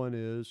 What I want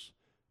is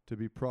to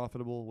be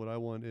profitable. What I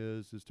want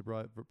is to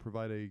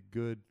provide a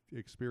good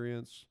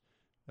experience.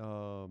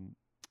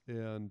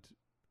 And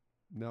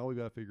now we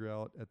got to figure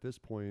out at this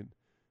point,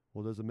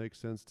 well, does it make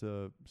sense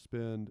to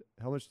spend,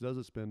 how much does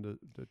it spend to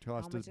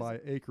cost to buy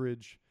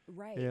acreage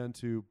and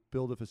to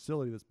build a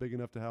facility that's big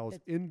enough to house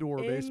indoor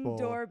baseball?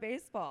 Indoor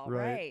baseball,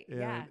 right.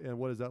 And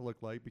what does that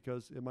look like?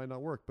 Because it might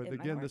not work. But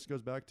again, this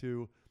goes back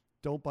to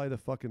don't buy the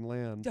fucking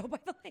land. Don't buy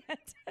the land.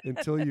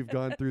 until you've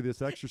gone through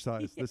this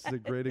exercise. Yes. This is a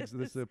great, this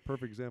is a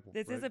perfect example.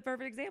 This is a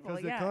perfect example,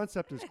 because the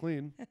concept is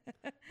clean,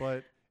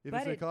 but if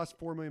it's going to cost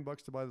 $4 million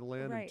to buy the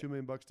land and $2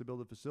 million to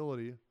build a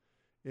facility,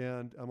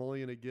 and I'm only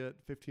going to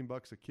get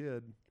 $15 a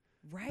kid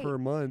per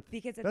month,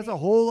 because that's a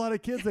whole lot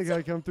of kids that got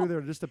to come through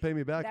there just to pay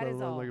me back. That is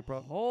a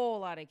whole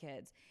lot of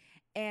kids.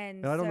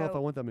 And I don't know if I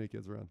want that many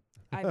kids around.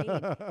 I mean,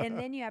 and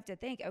then you have to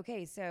think,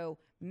 okay, so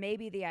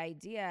maybe the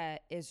idea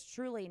is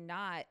truly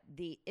not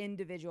the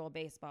individual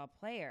baseball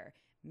player.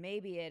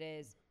 Maybe it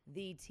is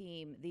the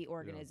team, the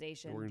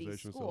organization, the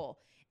school.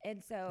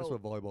 And so that's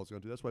what volleyball is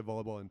going to do. That's why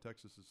volleyball in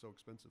Texas is so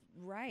expensive.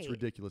 Right. It's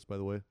ridiculous, by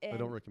the way. I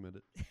don't recommend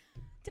it.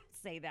 Don't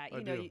say that.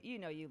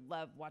 You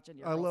love watching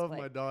your I girls love play.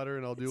 my daughter,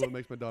 and I'll do what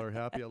makes my daughter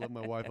happy. I love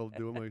my wife. I'll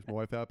do what makes my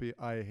wife happy.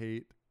 I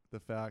hate the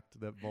fact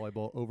that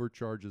volleyball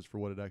overcharges for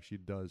what it actually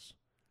does,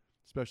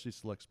 especially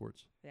select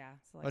sports. Yeah.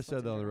 I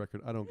said that on the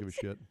record. I don't give a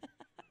shit.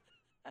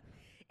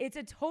 It's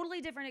a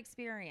totally different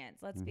experience.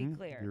 Let's be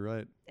clear. You're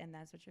right. And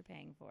that's what you're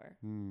paying for.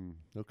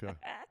 Okay.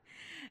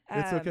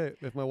 It's okay.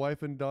 If my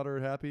wife and daughter are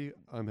happy,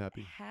 I'm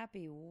happy.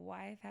 Happy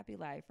wife, happy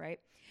life, right?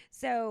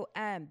 So,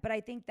 but I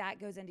think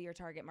that goes into your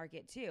target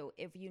market too.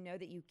 If you know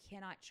that you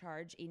cannot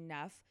charge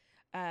enough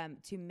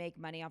to make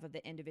money off of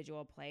the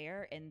individual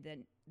player, and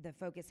then the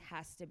focus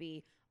has to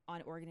be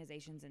on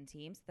organizations and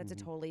teams, that's a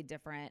totally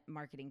different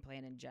marketing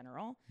plan in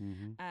general.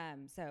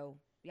 So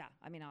yeah,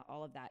 I mean,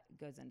 all of that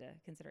goes into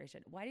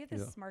consideration. Why do you have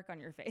this smirk on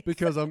your face?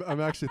 Because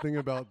I'm actually thinking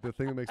about the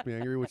thing that makes me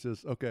angry, which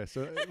is, okay,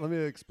 so let me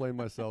explain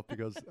myself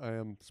because I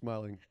am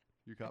smiling.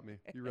 You caught me.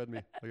 You read me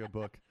like a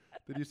book.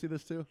 Did you see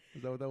this too?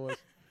 Is that what that was?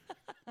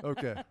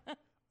 Okay.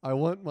 I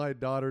want my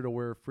daughter to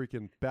wear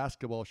freaking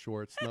basketball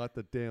shorts, not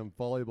the damn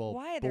volleyball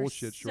Why? They're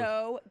bullshit shorts.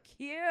 so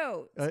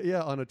cute.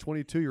 Yeah, on a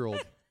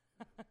 22-year-old,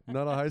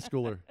 not a high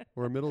schooler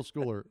or a middle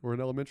schooler or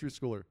an elementary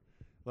schooler.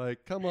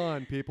 Like, come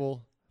on,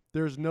 people.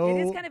 There's no.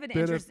 It is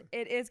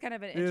kind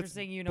of an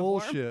interesting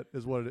uniform. Bullshit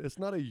is what it is. It's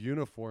not a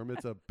uniform.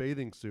 It's a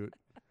bathing suit.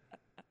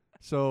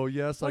 So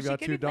yes, Well, I she got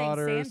could 2 be playing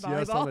daughters. sand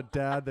Yes, I'm a volleyball.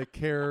 dad that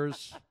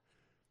cares.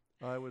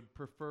 I would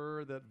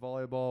prefer that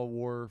volleyball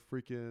wore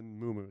freaking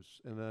muumuus,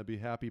 and then I'd be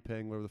happy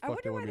paying whatever the I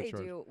fuck they wonder want why me to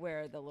they charge. do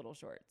wear the little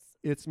shorts.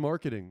 It's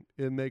marketing.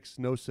 It makes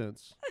no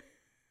sense.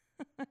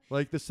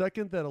 Like the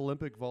second that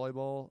Olympic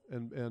volleyball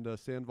and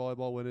sand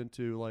volleyball went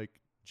into like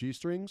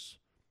G-strings,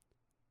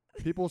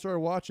 people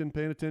started watching,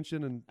 paying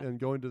attention, and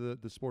going to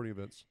the sporting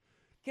events.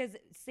 Because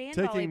sand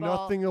Taking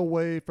volleyball, nothing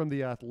away from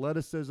the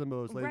athleticism of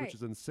those ladies, Right. which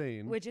is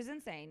insane. which is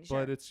insane. Sure.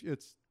 But it's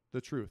the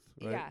truth,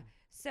 right? Yeah.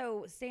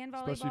 So sand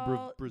Especially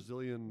volleyball.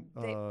 Brazilian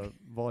they-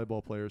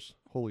 volleyball players.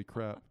 Holy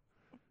crap.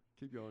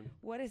 Keep going.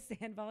 What does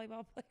sand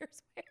volleyball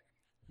players wear?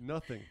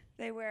 Nothing.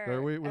 They wear They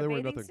a wear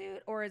bathing nothing.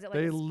 suit, or is it like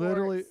They a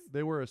literally, sports-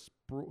 they wear a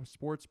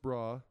sports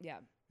bra Yeah.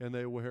 and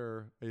they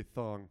wear a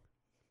thong.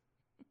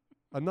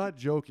 I'm not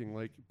joking.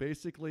 Like,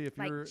 basically, if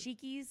Like you're,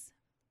 cheekies.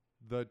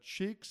 the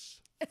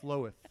cheeks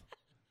floweth.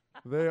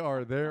 They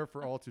are there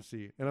for all to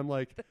see. And I'm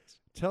like,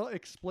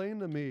 explain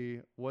to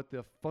me what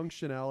the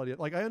functionality,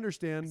 like, I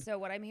understand So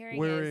what I'm hearing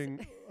wearing,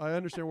 is I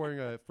understand wearing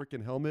a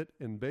freaking helmet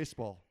in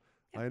baseball.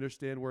 I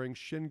understand wearing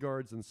shin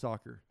guards in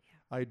soccer.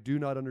 I do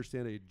not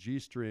understand a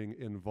G-string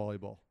in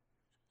volleyball.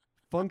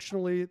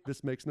 Functionally,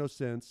 this makes no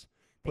sense.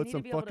 They Put need to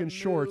some be able to fucking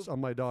shorts move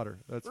on my daughter.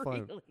 That's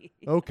fine. freely.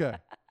 Okay.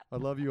 I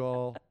love you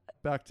all.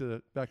 Back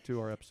to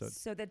our episode.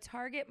 So the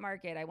target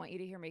market, I want you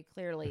to hear me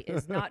clearly,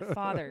 is not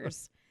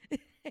fathers.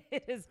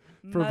 It is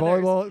For mothers.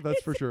 volleyball,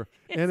 that's for sure.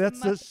 And it's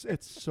that's just,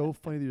 it's so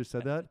funny that you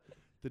said that.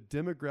 The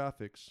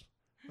demographics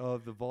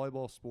of the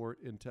volleyball sport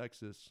in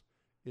Texas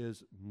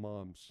is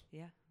moms.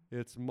 Yeah.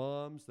 It's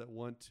moms that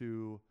want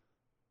to,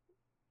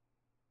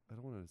 I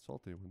don't want to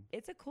insult anyone,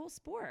 It's a cool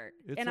sport.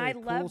 It's and a I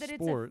cool love that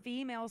it's a sport,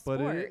 female but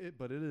sport.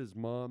 but it is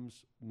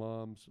moms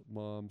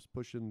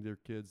pushing their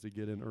kids to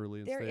get in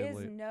early and There stay in is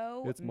late.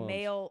 no It's moms.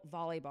 male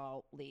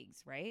volleyball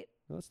leagues, right?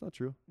 No, that's not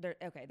true. There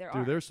are.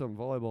 Dude, there's some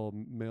volleyball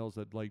males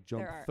that like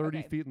jump There are, 30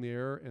 okay. feet in the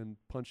air and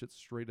punch it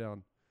straight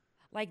down.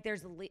 Like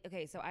there's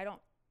okay, so I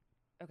don't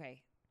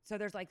okay. So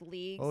there's like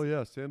leagues Oh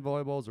yeah, sand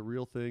volleyball is a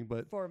real thing,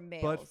 but for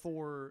males.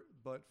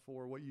 but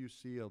for what you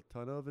see a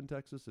ton of in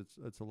Texas,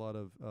 it's a lot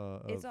of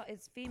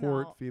it's female,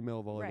 court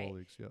female volleyball right.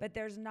 leagues. Yeah. but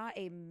there's not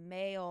a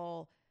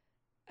male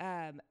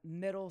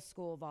middle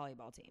school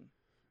volleyball team,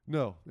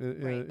 No.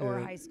 right? Or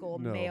high school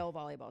no. male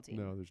volleyball team.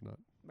 No, there's not.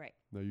 Right.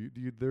 No, you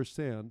there's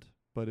sand,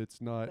 but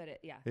it's not But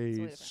it's a totally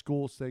different.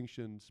 school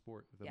sanctioned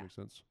sport, if that Yeah. makes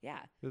sense. Yeah.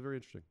 It's very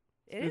interesting.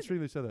 It is. Interesting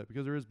they said that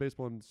because there is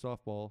baseball and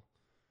softball.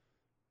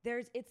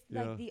 It's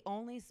Yeah. like the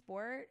only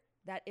sport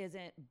that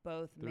isn't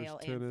both There's male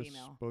tennis. and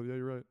female, Both, yeah,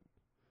 you're right.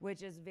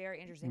 which is very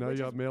interesting. Now which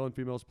you is got male and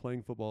females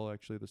playing football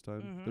actually this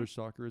time. Mhm. There's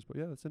soccer, but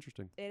yeah, that's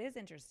interesting. It is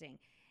interesting.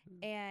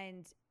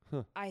 And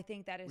Huh. I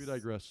think that is We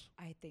digress.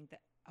 I think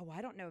that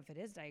I don't know if it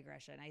is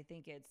digression. I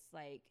think it's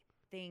like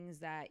things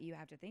that you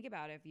have to think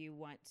about if you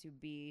want to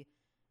be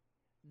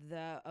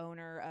the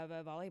owner of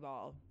a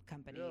volleyball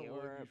company Yeah, well,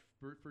 or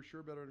you for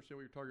sure better understand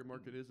what your target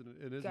market is, and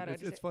it is. Gotta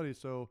It's funny.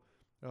 So,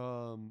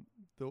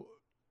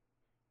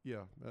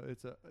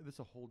 it's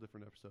a whole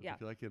different episode. Yeah.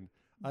 Because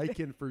I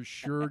can for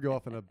sure go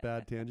off on a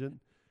bad tangent,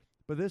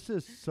 but this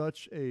is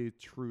such a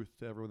truth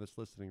to everyone that's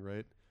listening,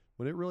 right?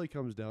 When it really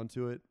comes down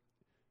to it,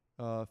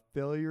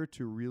 failure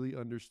to really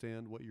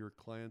understand what your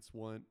clients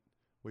want,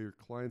 what your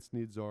clients'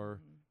 needs are,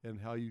 Mhm. and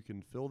how you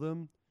can fill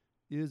them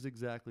is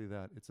exactly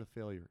that. It's a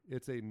failure.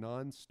 It's a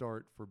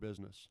non-start for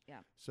business.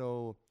 Yeah.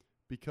 So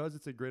because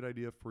it's a great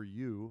idea for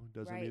you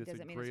doesn't Right, mean it's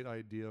doesn't a mean it's- great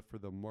idea for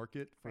the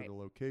market, for Right. the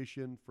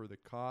location, for the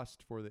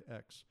cost, for the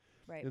X.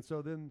 right. And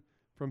so then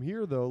from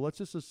here though, let's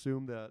just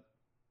assume that.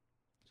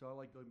 So I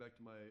like going back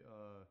to my.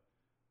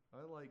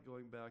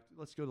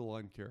 Let's go to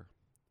lawn care.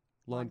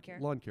 Lawn care?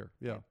 Lawn care.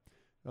 Yeah.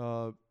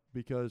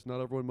 Because not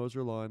everyone mows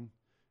their lawn,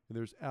 and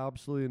there's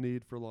absolutely a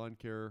need for lawn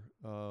care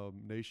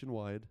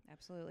nationwide.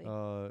 Absolutely.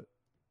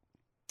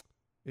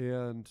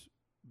 And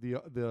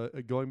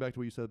the going back to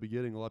what you said at the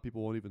beginning, a lot of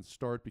people won't even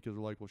start because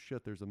they're like, well,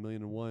 shit, there's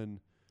 1,000,001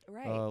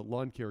 right.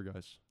 lawn care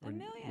guys. A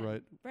million.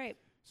 Right. Right.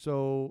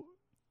 So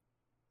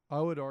I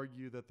would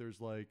argue that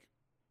there's like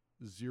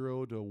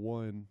 0 to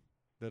 1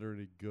 that are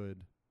any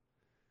good.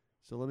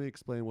 So let me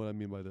explain what I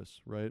mean by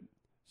this, right?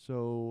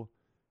 So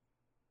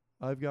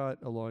I've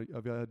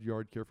had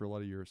yard care for a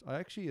lot of years. I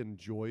actually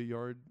enjoy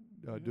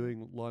Mhm.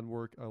 doing lawn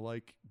work. I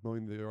like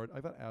mowing the yard.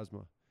 I've got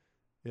asthma.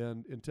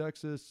 And in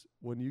Texas,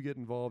 when you get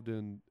involved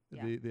in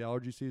Yeah. the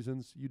allergy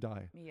seasons, you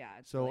die. Yeah.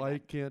 It's So really I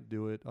bad. can't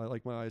do it. I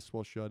like my eyes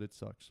swell shut. It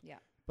sucks. Yeah.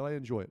 But I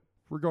enjoy it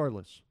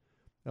regardless.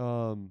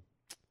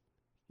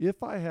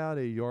 If I had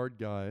a yard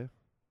guy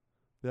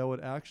that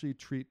would actually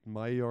treat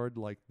my yard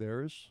like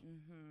theirs,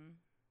 Mhm.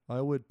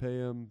 I would pay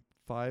him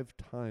 5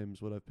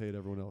 times what I've paid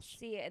everyone else.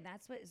 See, and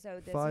that's what. So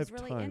this 5 is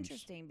really times.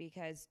 interesting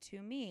because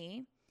to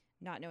me,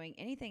 not knowing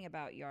anything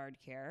about yard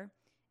care,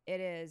 it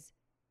is.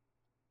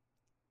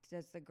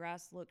 Does the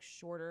grass look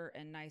shorter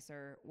and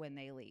nicer when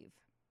they leave?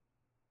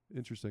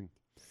 Interesting.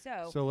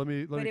 So let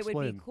me but it explain.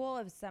 would be cool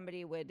if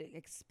somebody would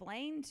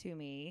explain to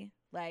me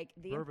like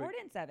the Perfect.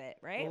 importance of it,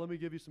 right? Well, let me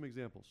give you some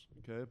examples.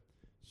 Okay,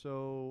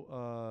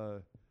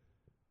 so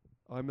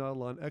I'm not a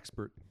lawn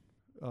expert,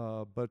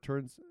 but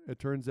it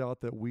turns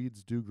out that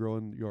weeds do grow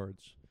in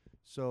yards.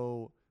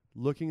 So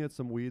looking at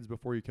some weeds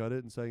before you cut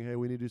it and saying, hey,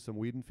 we need to do some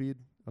weed and feed.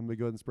 I'm gonna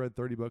go ahead and spread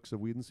 $30 of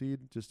weed and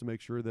seed just to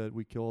make sure that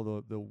we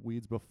kill the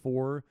weeds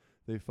before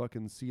they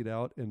fucking seed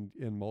out and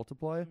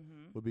multiply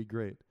would be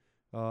great.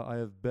 I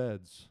have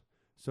beds.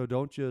 So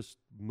don't just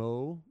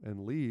mow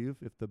and leave.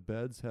 If the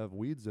beds have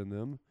weeds in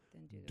them,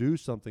 Then do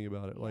something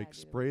about it. Yeah, Like do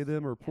the spray work.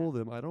 them or pull Yeah.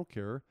 them. I don't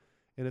care.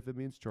 And if it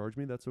means charge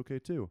me, that's okay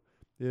too.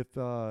 If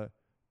the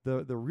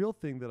real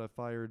thing that I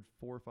fired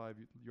 4 or 5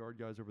 yard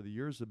guys over the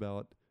years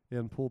about,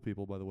 and pool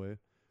people, by the way,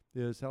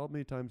 is how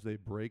many times they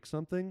break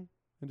something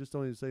and just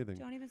don't even say anything.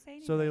 Don't even say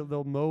anything. So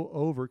they'll mow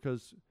over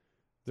because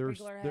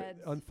Sprinkler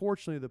heads.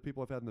 unfortunately the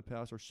people I've had in the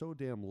past are so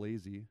damn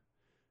lazy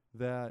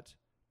that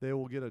they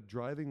will get a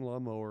driving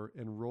lawnmower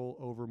and roll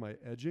over my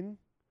edging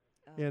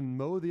and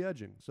mow the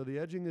edging. So the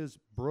edging is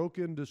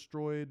broken,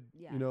 destroyed,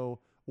 Yeah. you know,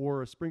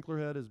 or a sprinkler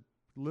head is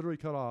literally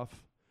cut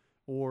off,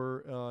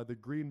 or the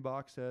green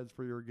box heads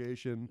for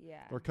irrigation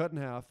Yeah. are cut in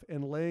half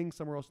and laying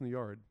somewhere else in the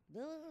yard.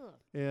 Ugh,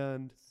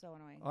 And so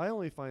annoying. I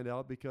only find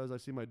out because I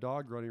see my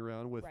dog running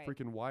around with Right.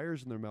 freaking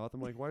wires in their mouth.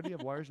 I'm like, why do you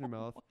have wires in your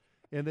mouth?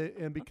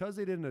 And because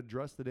they didn't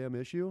address the damn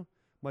issue,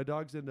 my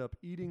dogs ended up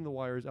eating the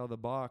wires out of the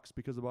box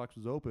because the box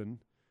was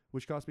open,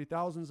 which cost me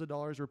thousands of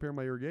dollars to repair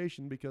my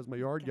irrigation because my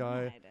yard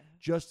guy God.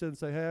 just didn't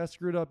say, hey, I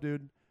screwed up,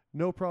 dude.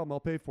 No problem. I'll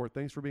pay for it.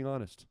 Thanks for being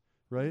honest.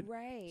 Right?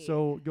 Right.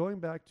 So going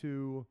back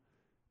to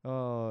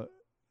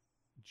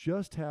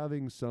just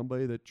having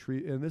somebody that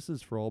and this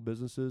is for all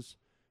businesses,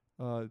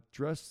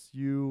 dress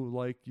you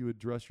like you would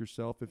dress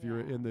yourself if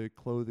you're Yeah. in the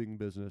clothing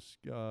business.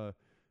 Put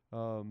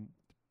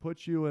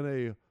you in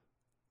a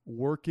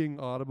working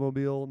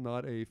automobile,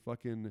 not a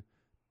fucking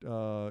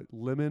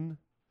lemon.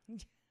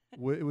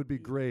 It would be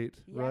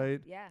great, Yeah,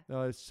 right?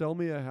 Yeah. Sell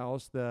me a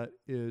house that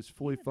is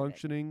fully live in it.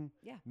 functioning,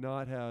 Yeah.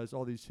 not has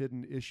all these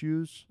hidden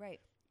issues.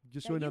 Right.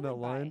 Just that going down you that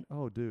would buy. line.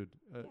 Oh, dude.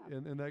 Yeah.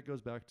 And that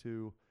goes back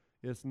to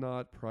it's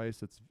not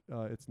price, it's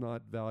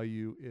not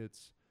value,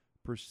 it's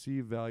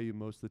perceived value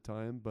most of the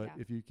time. But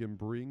Yeah. if you can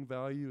bring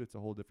value, it's a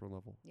whole different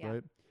level, Yeah.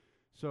 right?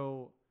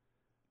 So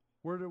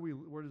where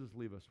does this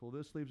leave us? Well,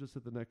 this leaves us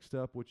at the next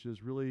step, which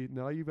is really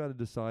now you've got to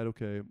decide,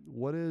 okay,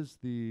 what is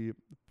the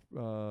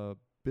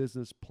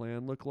business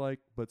plan look like,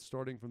 but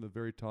starting from the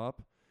very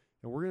top.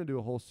 And we're going to do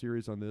a whole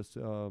series on this.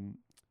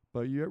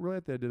 But you really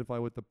have to identify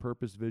what the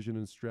purpose, vision,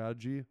 and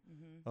strategy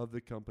of the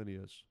company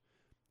is.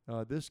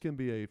 This can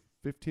be a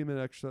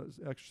 15-minute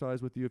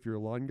exercise with you if you're a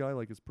lawn guy.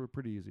 Like it's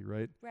pretty easy,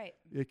 right? Right.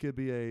 It could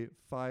be a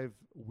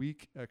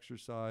 5-week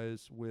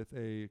exercise with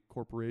a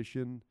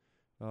corporation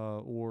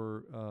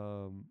or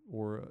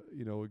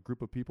you know, a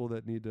group of people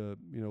that need to,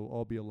 you know,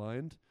 all be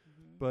aligned.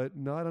 But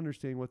not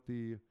understanding what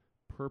the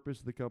purpose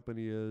of the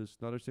company is,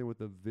 not understanding what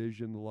the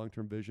vision, the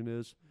long-term vision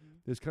is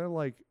kind of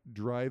like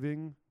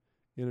driving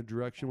in a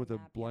direction with a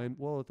map, blind,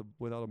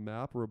 without a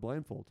map or a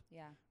blindfold,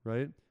 Yeah.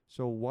 right?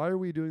 So why are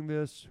we doing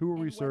this? Who are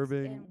we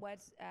serving? And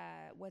what's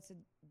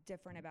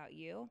different about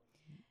you?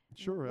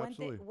 Sure,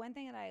 absolutely. One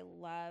thing that I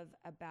love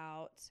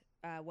about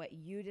what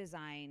you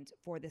designed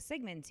for the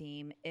Sigmund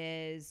team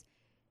is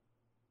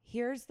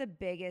here's the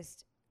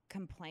biggest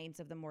complaints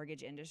of the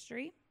mortgage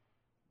industry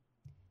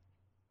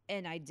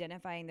and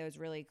identifying those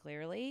really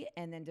clearly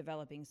and then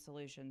developing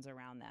solutions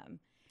around them.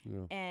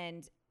 Yeah.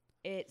 And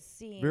it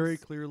seems Very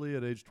clearly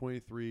at age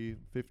 23,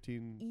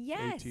 15,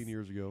 Yes. 18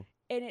 years ago.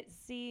 and it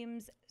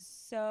seems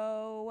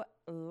so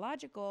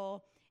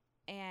logical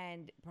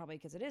and probably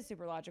because it is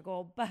super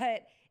logical,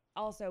 but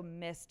also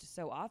missed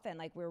so often.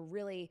 Like we're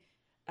really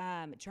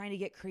trying to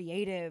get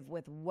creative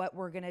with what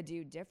we're going to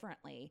do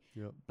differently.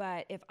 Yep.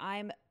 But if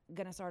I'm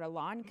going to start a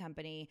lawn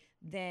company,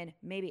 then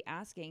maybe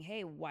asking,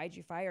 hey, why'd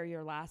you fire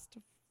your last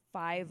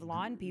 5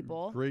 lawn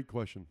people? Great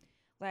question.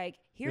 Like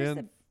here's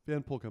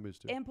And pool companies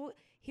too.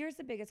 here's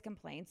the biggest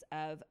complaints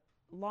of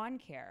lawn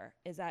care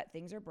is that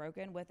things are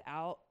broken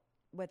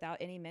without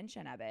any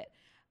mention of it.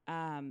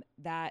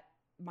 That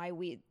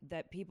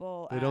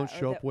people They don't or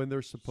show that up when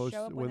they're supposed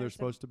show up when they're sup-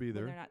 supposed to be when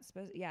there. they're not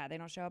supposed. Yeah, they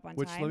don't show up on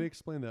Which time. let me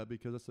explain that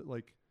because it's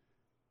like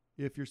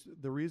if you're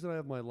the reason I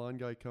have my lawn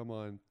guy come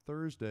on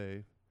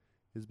Thursday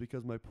is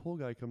because my pool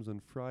guy comes on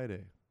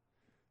Friday.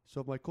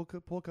 So if my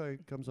pool guy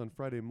comes on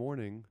Friday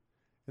morning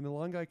and the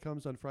lawn guy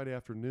comes on Friday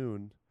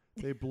afternoon,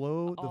 they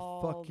blow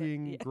All the the-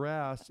 fucking yeah.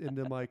 grass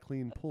into my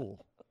clean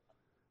pool.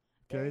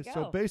 There Okay, you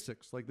so go.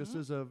 basics like this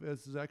is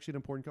actually an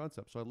important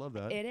concept. So I love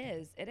that. It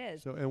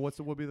is. So and what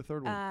would be the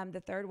third one?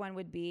 The third one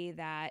would be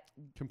that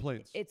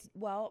Complaints.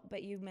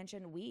 but you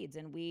mentioned weeds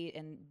and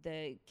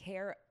the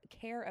care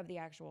of the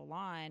actual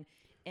lawn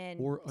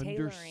and Or tailoring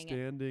it.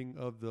 understanding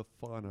of the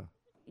fauna.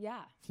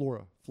 Yeah.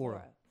 Flora.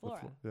 Fauna,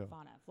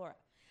 flora.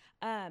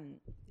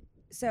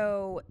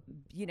 So,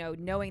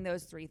 knowing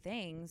those three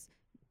things,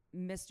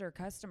 Mr.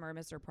 Customer,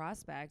 Mr.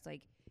 Prospect,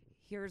 like,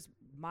 here's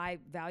my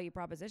value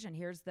proposition.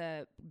 Here's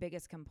the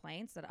biggest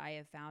complaints that I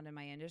have found in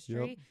my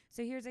industry. Yep.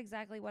 So here's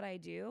exactly what I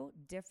do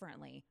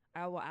differently.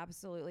 I will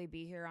absolutely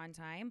be here on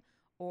time,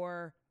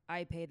 or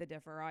I pay the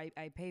differ.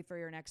 I pay for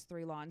your next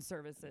 3 lawn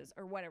services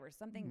or whatever.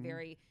 Something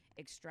very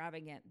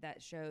extravagant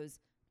that shows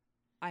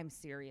I'm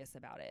serious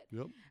about it.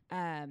 Yep.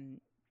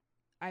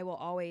 I will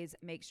always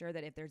make sure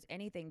that if there's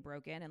anything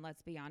broken, and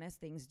let's be honest,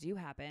 things do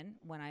happen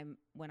when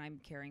I'm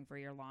caring for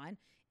your lawn.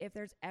 If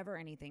there's ever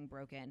anything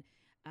broken,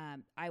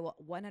 I will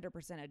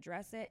 100%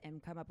 address it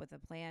and come up with a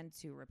plan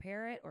to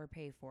repair it or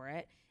pay for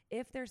it.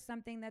 If there's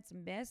something that's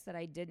missed that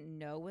I didn't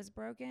know was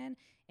broken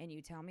and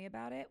you tell me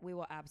about it, we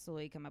will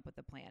absolutely come up with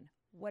a plan,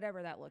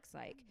 whatever that looks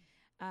like.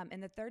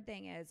 And the third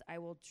thing is I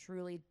will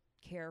truly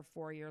care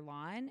for your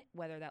lawn,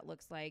 whether that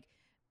looks like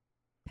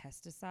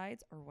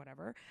pesticides or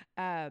whatever,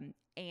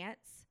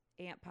 ants,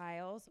 ant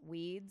piles,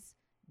 weeds,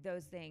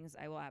 those things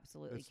I will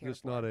absolutely It's care for.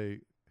 just not a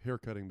hair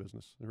cutting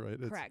business,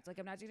 right? Correct. Like,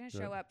 I'm not just going to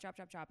show up, chop,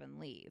 chop, chop, and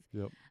leave.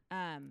 Yep.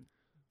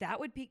 That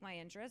would pique my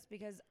interest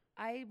because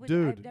I've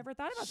Dude, never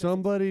thought about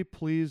somebody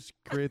please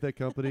create that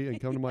company and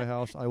come to my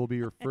house. I will be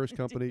your first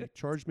company.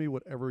 Charge me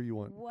whatever you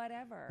want.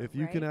 Whatever. If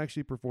you can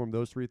actually perform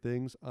those 3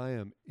 things, I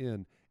am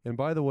in. And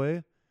by the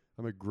way,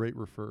 I'm a great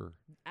referrer.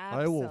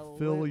 I will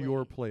fill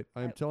your plate.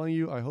 I'm telling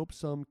you, I hope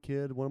some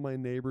kid, one of my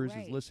neighbors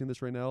is listening to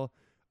this right now.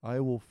 I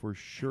will for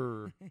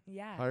sure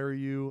hire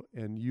you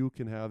and you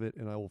can have it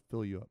and I will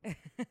fill you up.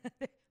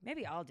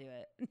 Maybe I'll do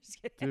it. I'm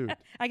just kidding. Dude.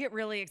 I get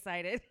really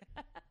excited.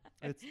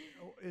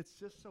 It's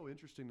just so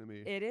interesting to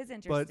me. It is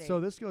interesting. But so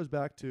this goes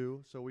back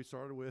to, so we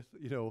started with,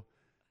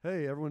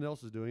 hey, everyone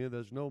else is doing it.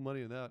 There's no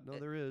money in that. No,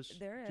 there is.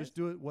 There is. Just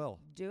do it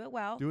well. Do it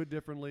well. Do it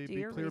differently. Do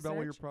Be your clear about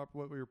what research.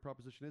 what your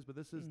proposition is. But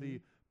this is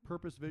the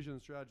purpose, vision,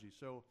 and strategy.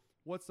 So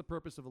what's the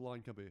purpose of a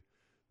lawn company?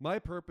 My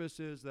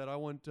purpose is that I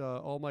want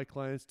all my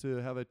clients to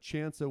have a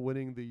chance at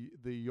winning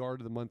the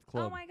Yard of the Month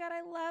Club. Oh my God,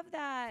 I love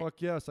that.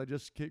 Fuck yes, I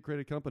just created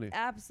a company.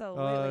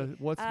 Absolutely.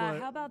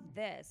 How about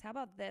this? How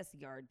about this,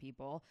 yard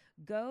people?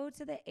 Go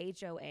to the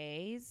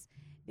HOAs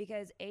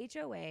because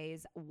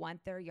HOAs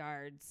want their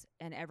yards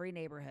in every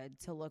neighborhood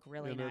to look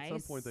really nice. And at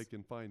some point they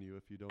can fine you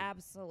if you don't.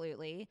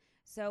 Absolutely.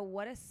 So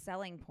what a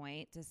selling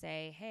point to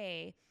say,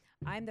 hey,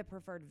 I'm the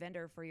preferred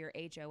vendor for your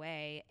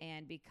HOA,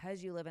 and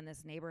because you live in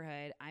this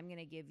neighborhood, I'm going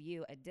to give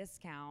you a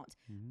discount.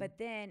 But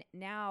then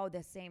now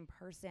the same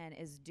person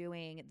is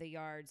doing the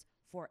yards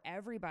for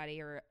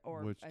everybody, or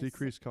which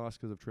decrease costs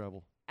because of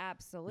travel.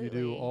 Absolutely. You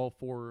do all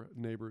 4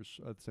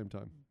 neighbors at the same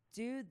time.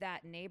 Do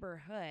that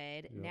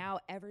neighborhood. Yeah. Now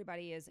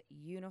everybody is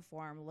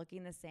uniform,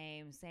 looking the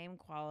same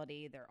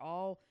quality. They're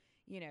all,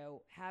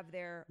 have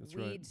their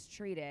weeds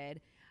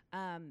treated.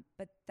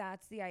 But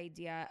that's the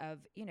idea of,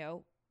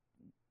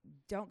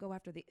 don't go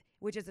after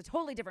which is a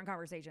totally different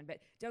conversation, but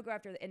don't go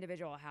after the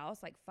individual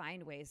house. Like,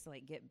 find ways to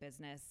get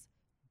business,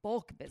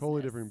 bulk business.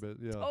 Totally different,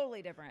 yeah.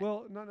 Totally different.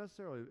 Well, not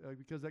necessarily,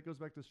 because that goes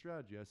back to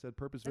strategy. I said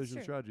purpose, That's vision,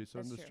 true. strategy. So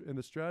That's in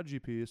the strategy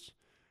piece,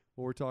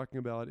 what we're talking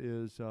about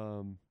is,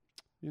 let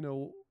me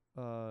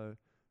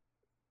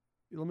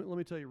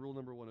tell you rule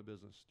number 1 of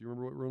business. Do you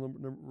remember what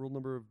rule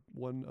number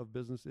 1 of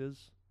business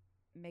is?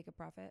 Make a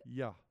profit.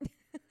 Yeah.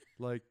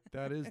 Like,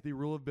 that is the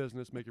rule of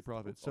business, make a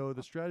profit. So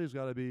the strategy's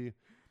got to be,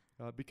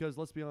 because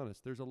let's be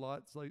honest, there's a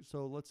lot.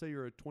 So let's say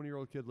you're a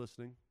 20-year-old kid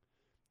listening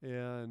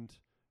and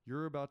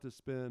you're about to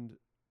spend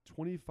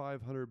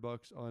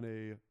 $2,500 on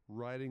a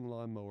riding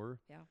lawnmower.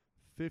 Yeah.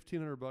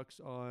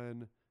 $1,500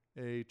 on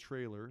a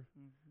trailer.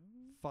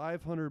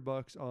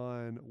 $500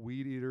 on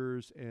weed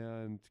eaters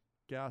and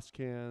gas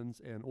cans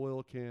and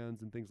oil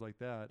cans and things like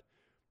that.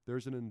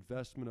 There's an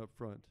investment up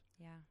front.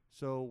 Yeah.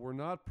 So we're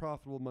not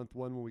profitable month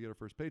 1 when we get our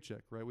first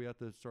paycheck, right? We have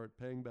to start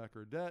paying back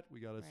our debt.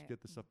 We got to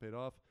get this stuff paid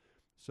off.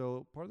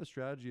 So part of the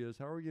strategy is,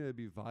 how are we going to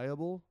be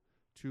viable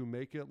to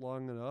make it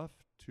long enough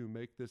to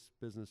make this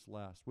business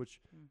last,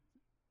 which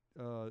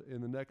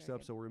in the next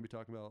episode we're going to be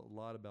talking about a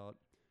lot about.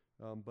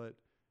 But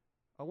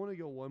I want to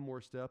go one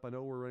more step. I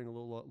know we're running a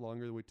little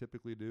longer than we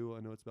typically do.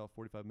 I know it's about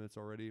 45 minutes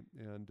already.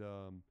 And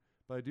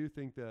but I do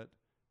think that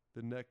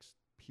the next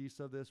piece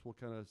of this will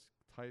kind of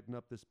tighten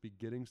up this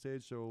beginning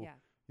stage. So,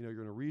 you're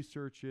going to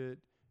research it.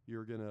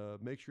 You're going to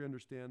make sure you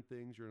understand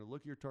things. You're going to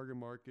look at your target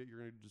market. You're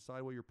going to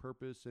decide what your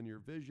purpose and your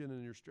vision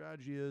and your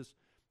strategy is,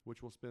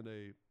 which we'll spend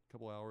a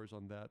couple hours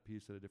on that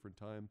piece at a different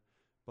time.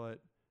 But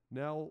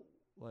now,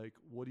 like,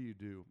 what do you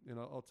do? And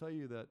I'll tell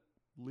you that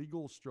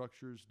legal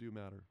structures do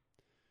matter.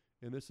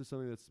 And this is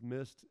something that's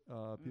missed.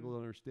 People don't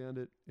understand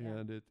it.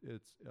 And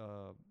it's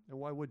and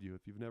why would you?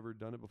 If you've never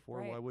done it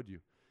before, why would you?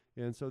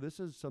 And so this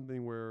is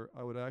something where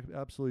I would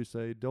absolutely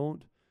say,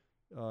 don't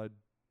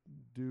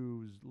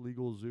do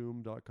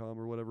legalzoom.com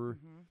or whatever.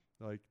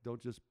 Like,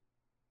 don't just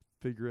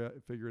figure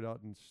it out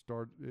and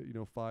start,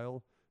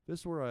 file. This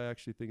is where I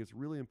actually think it's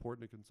really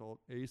important to consult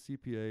a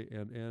CPA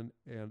and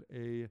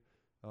a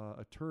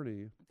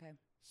attorney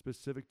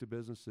specific to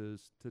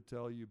businesses to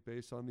tell you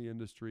based on the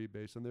industry,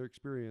 based on their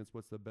experience,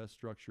 what's the best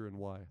structure and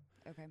why.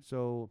 Okay.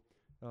 So,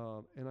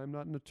 and I'm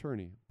not an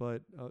attorney,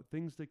 but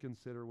things to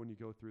consider when you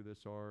go through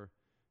this are,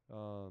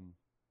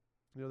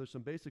 there's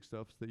some basic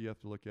stuff that you have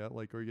to look at,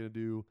 like are you going to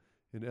do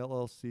an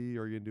LLC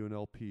or are you going to do an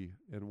LP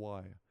and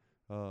why?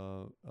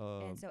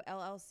 And so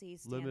LLC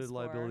stands Limited for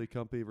liability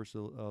company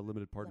versus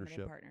limited partnership.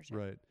 Limited partnership.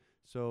 Right.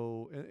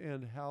 So,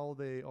 and how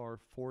they are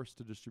forced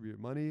to distribute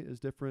money is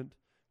different.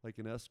 Like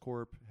an S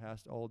corp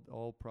has to,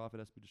 all profit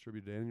has to be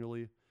distributed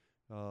annually.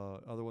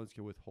 Other ones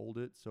can withhold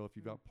it. So if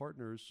you've got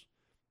partners,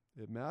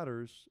 it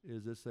matters.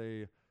 Is this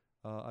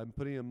I'm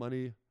putting in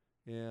money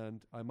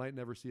and I might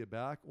never see it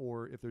back,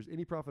 or if there's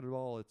any profit at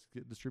all, it's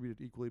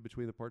distributed equally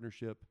between the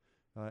partnership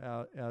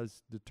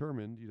as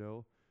determined.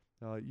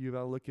 You've got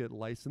to look at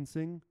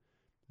licensing.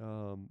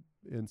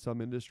 In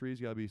some industries,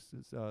 you got to be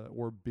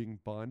or being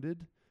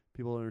bonded.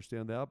 People don't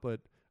understand that,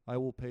 but I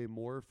will pay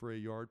more for a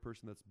yard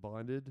person that's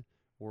bonded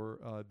or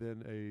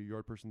than a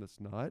yard person that's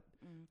not,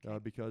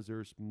 because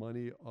there's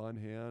money on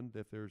hand.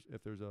 If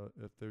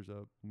there's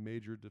a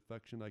major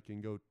defection, I can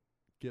go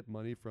get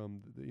money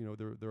from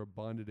they're a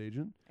bonded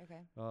agent.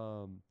 Okay.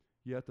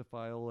 You have to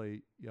file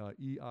a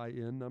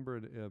EIN number,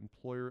 an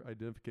employer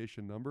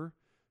identification number,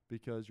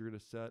 because you're going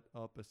to set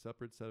up a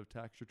separate set of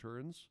tax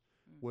returns,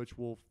 which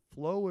will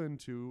flow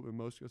into, and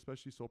most,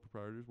 especially sole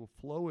proprietors, will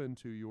flow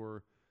into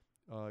your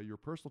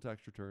personal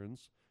tax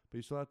returns. But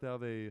you still have to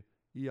have a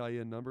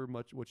EIN number,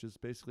 which is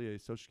basically a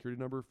social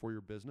security number for your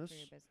business.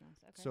 Okay.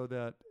 So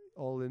that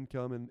all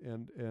income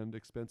and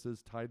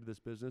expenses tied to this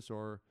business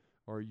are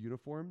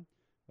uniform.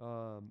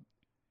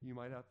 You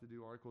might have to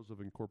do articles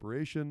of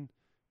incorporation.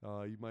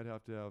 You might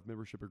have to have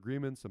membership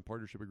agreements and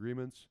partnership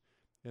agreements.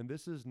 And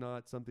this is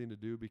not something to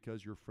do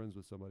because you're friends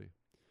with somebody.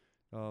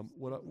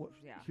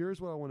 Here's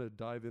what I want to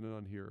dive in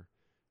on here.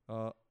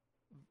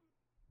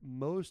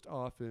 Most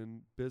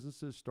often,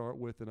 businesses start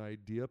with an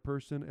idea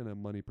person and a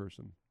money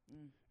person.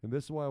 And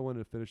this is why I wanted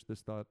to finish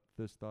this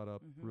thought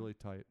up really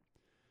tight.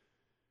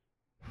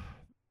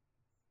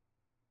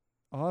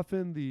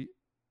 Often the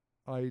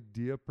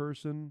idea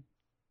person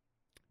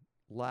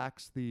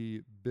lacks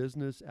the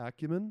business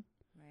acumen,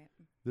 Right.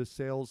 the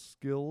sales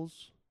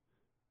skills,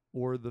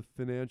 or the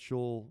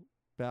financial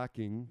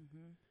backing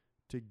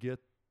to get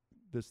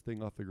this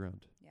thing off the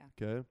ground. Yeah.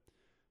 Okay.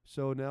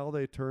 So now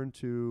they turn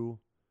to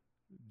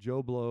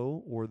Joe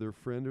Blow or their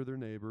friend or their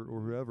neighbor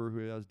or whoever who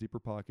has deeper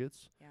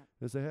pockets,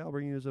 and say, "Hey, I'll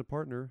bring you as a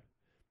partner,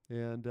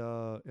 and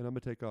I'm gonna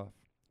take off."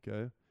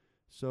 Okay.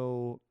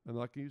 So I'm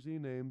not gonna use any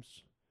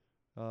names,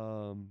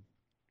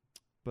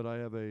 but I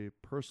have a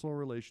personal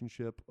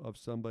relationship of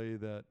somebody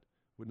that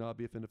would not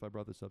be offended if I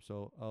brought this up.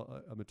 So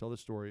I'm gonna tell the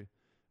story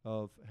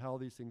of how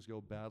these things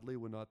go badly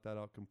when not thought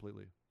out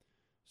completely.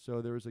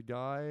 So there was a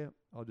guy,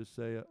 I'll just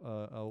say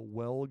a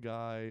well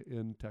guy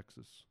in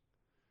Texas.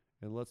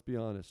 And let's be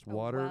honest,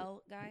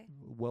 well guy?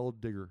 Well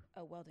digger.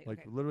 Oh, well digger.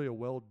 Like literally a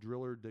well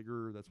driller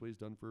digger. That's what he's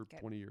done for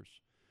 20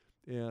 years.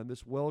 And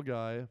this well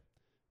guy,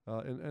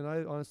 and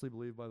I honestly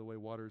believe, by the way,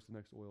 water is the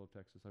next oil of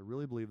Texas. I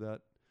really believe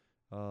that.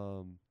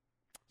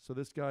 So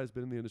this guy's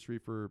been in the industry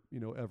for,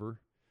 ever.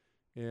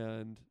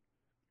 And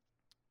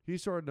he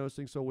started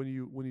noticing, so when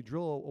you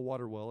drill a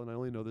water well, and I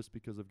only know this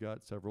because I've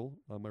got several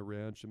on my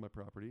ranch and my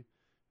property,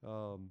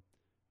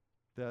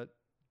 that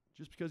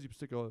just because you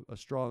stick a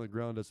straw in the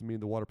ground doesn't mean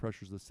the water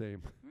pressure is the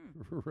same,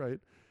 right?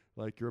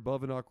 Like you're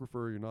above an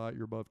aquifer, you're not.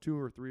 You're above 2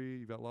 or 3.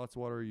 You've got lots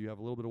of water. You have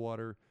a little bit of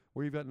water,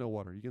 or you've got no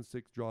water. You can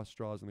draw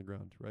straws in the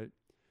ground, right?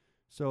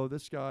 So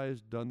this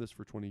guy's done this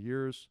for 20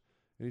 years,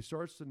 and he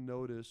starts to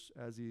notice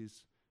as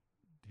he's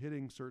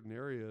hitting certain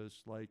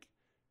areas, like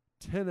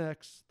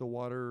 10x the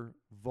water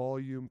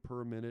volume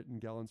per minute in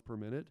gallons per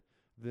minute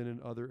than in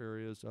other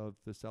areas of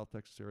the South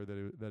Texas area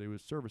that he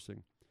was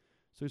servicing.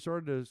 So he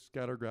started to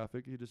scatter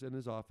graphic. He just in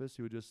his office,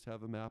 he would just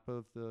have a map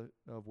of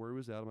where he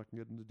was at. I'm not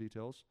gonna get into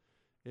details,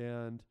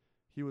 and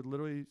he would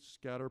literally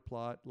scatter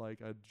plot.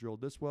 Like I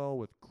drilled this well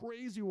with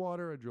crazy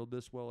water. I drilled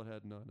this well, it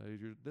had none. I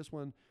drilled this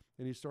one,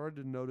 and he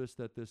started to notice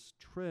that this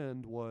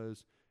trend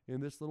was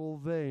in this little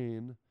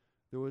vein.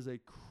 There was a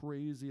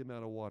crazy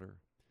amount of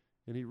water,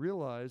 and he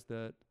realized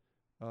that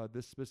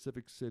this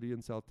specific city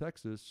in South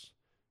Texas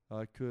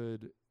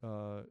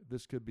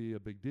this could be a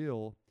big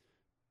deal.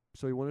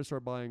 So he wanted to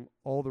start buying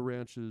all the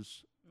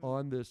ranches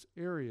on this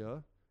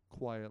area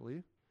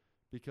quietly,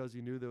 because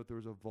he knew that there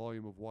was a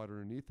volume of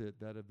water underneath it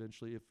that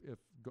eventually,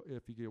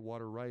 if he get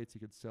water rights, he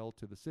could sell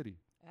to the city.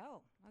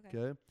 Oh, okay.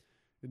 Okay,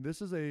 and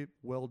this is a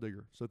well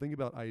digger. So think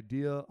about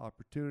idea,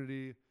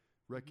 opportunity,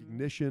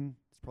 recognition.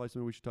 It's probably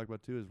something we should talk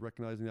about too, is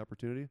recognizing the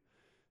opportunity.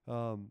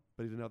 But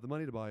he didn't have the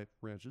money to buy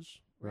ranches,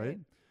 right?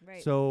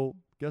 Right. So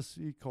guess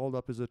he called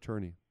up his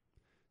attorney.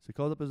 So he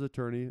called up his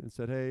attorney and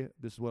said, "Hey,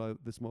 this is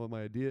what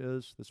my idea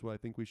is. This is what I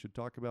think we should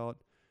talk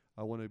about.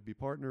 I want to be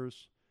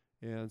partners."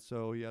 And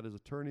so he had his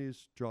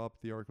attorneys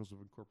drop the articles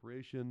of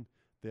incorporation.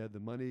 They had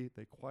the money.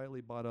 They quietly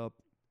bought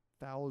up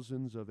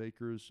thousands of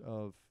acres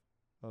of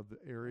the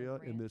area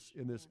in this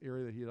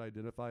area that he had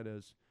identified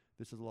as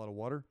this is a lot of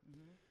water.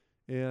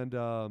 And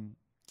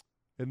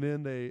And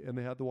then they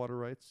had the water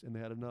rights, and they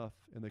had enough,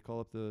 and they call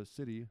up the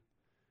city,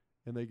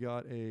 and they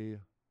got a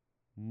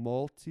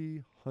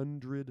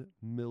multi-$100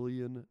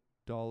 million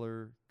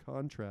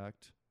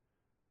contract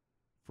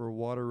for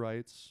water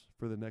rights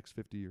for the next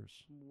 50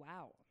 years.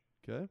 Wow.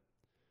 Okay.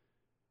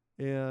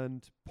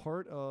 And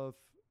part of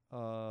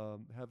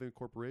having a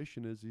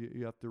corporation is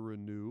you have to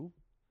renew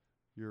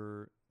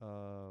your,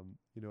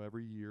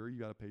 every year you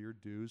got to pay your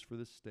dues for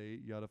the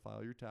state. You got to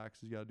file your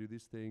taxes. You got to do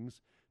these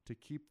things to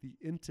keep the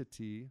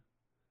entity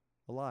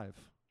alive.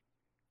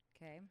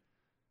 Okay.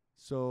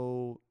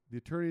 So the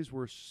attorneys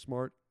were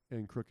smart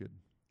and crooked.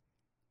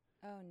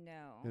 Oh,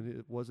 no. And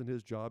it wasn't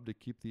his job to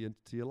keep the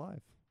entity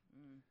alive.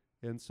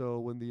 Mm. And so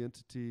when the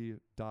entity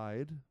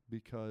died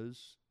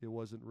because it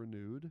wasn't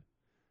renewed,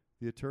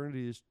 the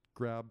attorneys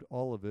grabbed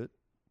all of it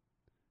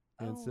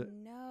and said,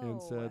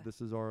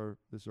 "This is our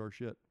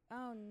shit."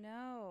 Oh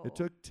no! It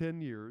took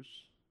 10 years,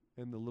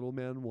 and the little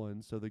man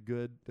won. So the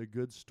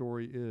good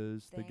story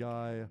is the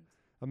guy. God.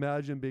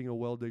 Imagine being a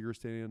well digger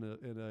standing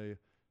in a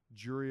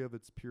jury of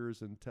its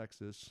peers in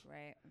Texas,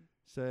 Right?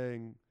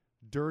 saying,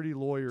 "Dirty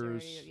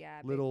lawyers,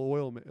 little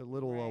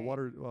Right.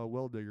 water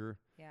well digger."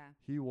 Yeah.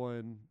 He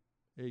won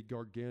a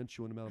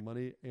gargantuan amount of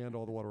money and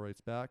all the water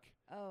rights back.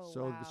 Oh,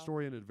 So wow. the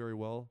story ended very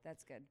well.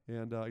 That's good.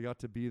 And I got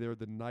to be there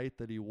the night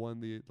that he won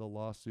the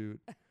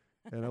lawsuit,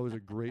 and that was a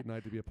great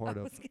night to be a part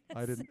of.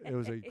 It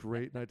was a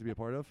great night to be a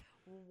part of.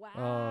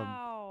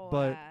 Wow.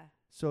 But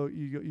so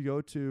you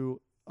go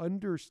to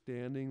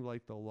understanding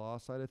like the law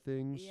side of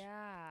things,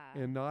 yeah.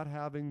 and not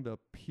having the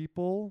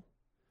people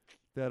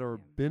that are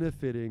Yeah.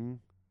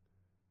 benefiting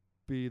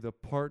be the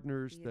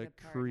partners Be that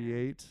the partner.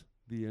 create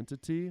the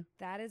entity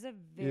That is a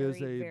is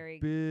very, a very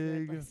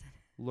big good lesson.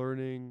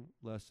 learning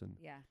lesson.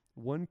 Yeah.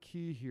 One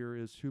key here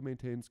is who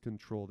maintains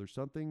control. There's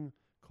something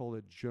called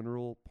a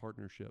general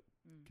partnership.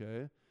 Mm.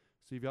 Okay.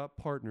 So you've got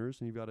partners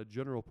and you've got a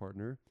general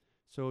partner.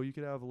 So you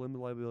could have a limited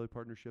liability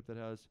partnership that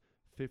has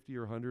 50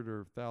 or 100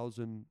 or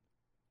 1,000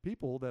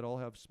 people that all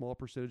have small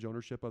percentage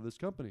ownership of this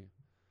company.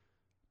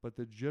 But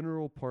the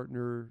general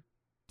partner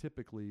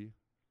typically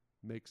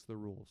makes the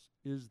rules,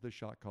 is the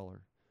shot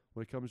caller.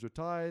 When it comes to a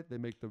tie, they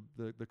make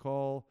the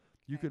call.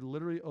 You Okay. could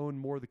literally own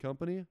more of the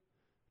company,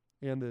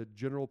 and the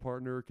general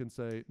partner can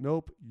say,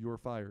 "Nope, you're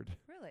fired."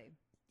 Really?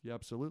 Yeah,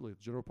 absolutely. The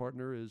general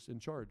partner is in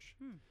charge.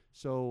 Hmm.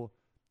 So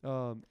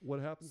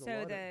what happens a So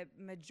lot the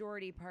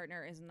majority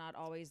partner is not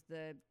always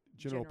the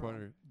general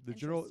partner. The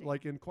general, Interesting.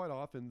 like, and quite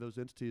often those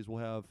entities will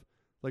have,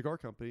 like our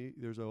company,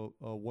 there's a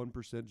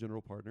 1%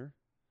 general partner.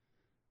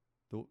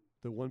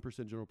 The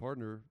 1% general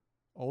partner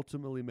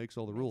ultimately makes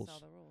all the rules, All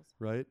the rules.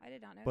 right? I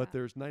did not know But that.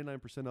 there's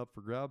 99% up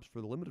for grabs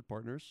for the limited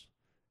partners,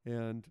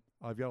 and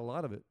I've got a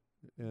lot of it,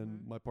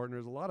 and Mhm. my partner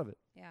has a lot of it.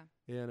 Yeah.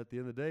 And at the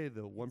end of the day,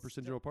 the 1%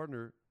 still- general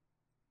partner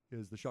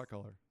is the shot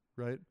caller,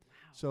 right? Wow.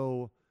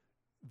 So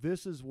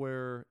this is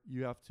where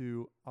you have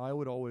to, I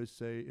would always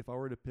say, if I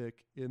were to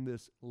pick in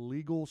this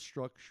legal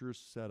structure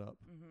setup,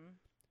 Mm-hmm.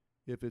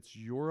 if it's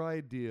your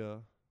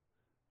idea,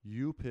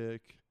 you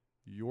pick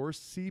your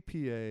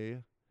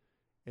CPA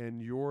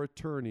and your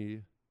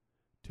attorney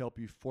to help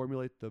you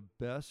formulate the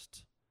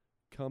best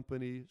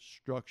company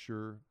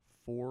structure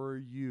for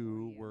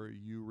you, where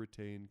you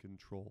retain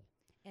control.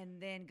 And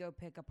then go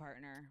pick a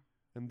partner.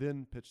 And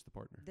then pitch the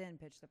partner. Then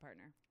pitch the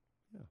partner.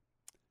 Yeah.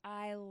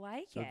 I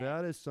like So it.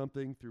 that is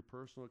something through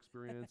personal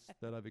experience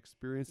that I've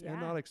experienced and Yeah.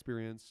 not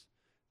experienced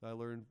that I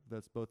learned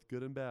that's both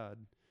good and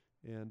bad.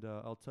 And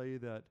I'll tell you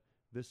that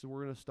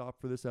we're going to stop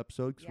for this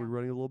episode because Yeah. we're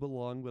running a little bit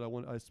long, but I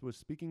was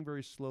speaking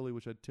very slowly,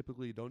 which I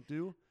typically don't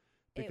do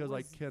because I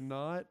was-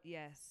 cannot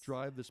Yes.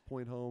 drive this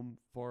point home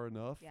far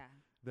enough Yeah.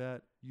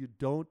 that you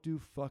don't do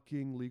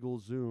fucking legal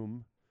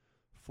Zoom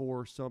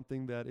for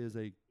something that is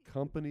a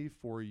company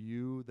for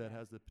you that Yeah.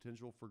 has the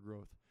potential for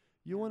growth.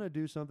 You Yeah. want to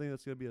do something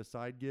that's going to be a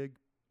side gig?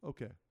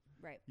 Okay.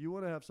 Right. You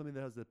want to have something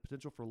that has the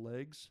potential for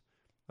legs.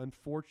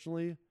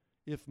 Unfortunately,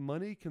 if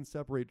money can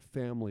separate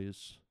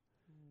families,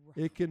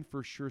 it can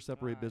for sure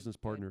separate business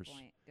partners.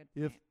 Good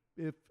point.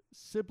 If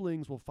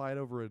siblings will fight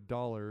over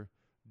 $1,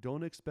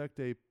 don't expect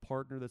a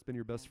partner that's been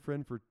your best Yeah.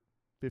 friend for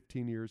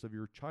 15 years of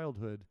your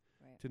childhood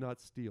Right. to not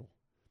steal.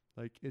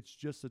 Like, it's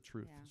just the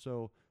truth. Yeah.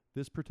 So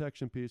this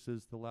protection piece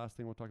is the last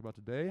thing we'll talk about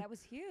today. That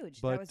was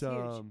huge. But that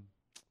was huge.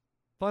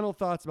 Final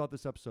thoughts about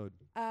this episode.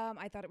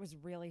 I thought it was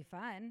really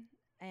fun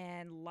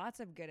and lots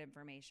of good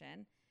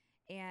information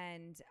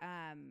and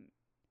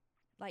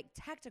like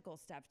tactical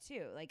stuff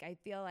too. Like I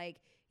feel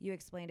like you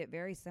explained it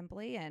very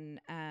simply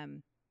and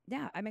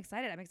yeah, I'm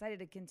excited. I'm excited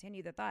to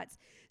continue the thoughts.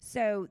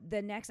 So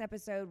the next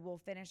episode we'll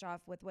finish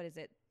off with what is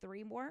it?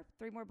 3 more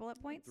bullet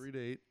points? 3 to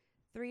 8.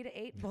 3 to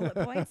 8 bullet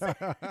points.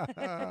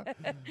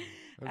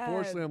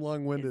 Unfortunately, I'm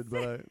long-winded,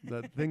 but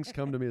that things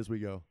come to me as we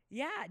go.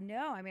 Yeah,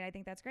 no, I mean, I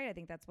think that's great. I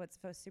think that's what's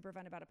super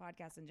fun about a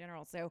podcast in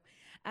general. So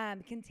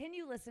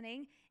continue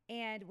listening,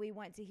 and we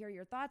want to hear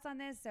your thoughts on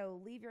this.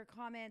 So leave your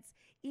comments.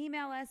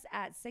 Email us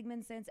at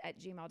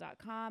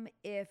sigmundsense@gmail.com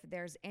if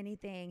there's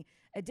anything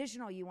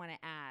additional you want to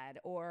add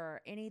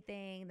or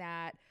anything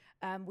that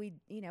we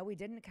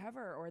didn't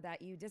cover or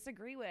that you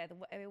disagree with,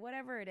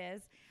 whatever it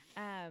is.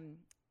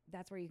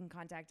 That's where you can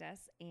contact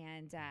us,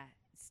 and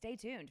stay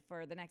tuned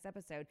for the next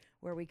episode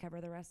where we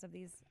cover the rest of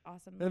these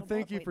awesome. And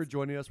thank you for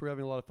joining us. We're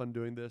having a lot of fun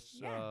doing this.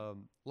 Yeah.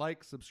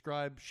 Like,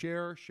 subscribe,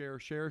 share.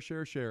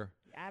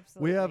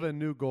 Absolutely. We have a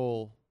new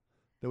goal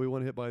that we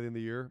want to hit by the end of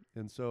the year.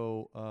 And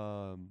so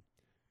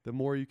the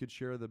more you could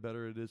share, the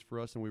better it is for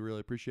us. And we really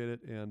appreciate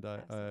it. And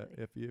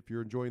if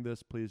you're enjoying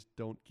this, please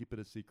don't keep it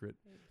a secret.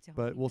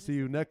 But we'll see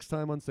you next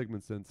time on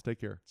Sigmund Sense. Take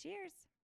care. Cheers.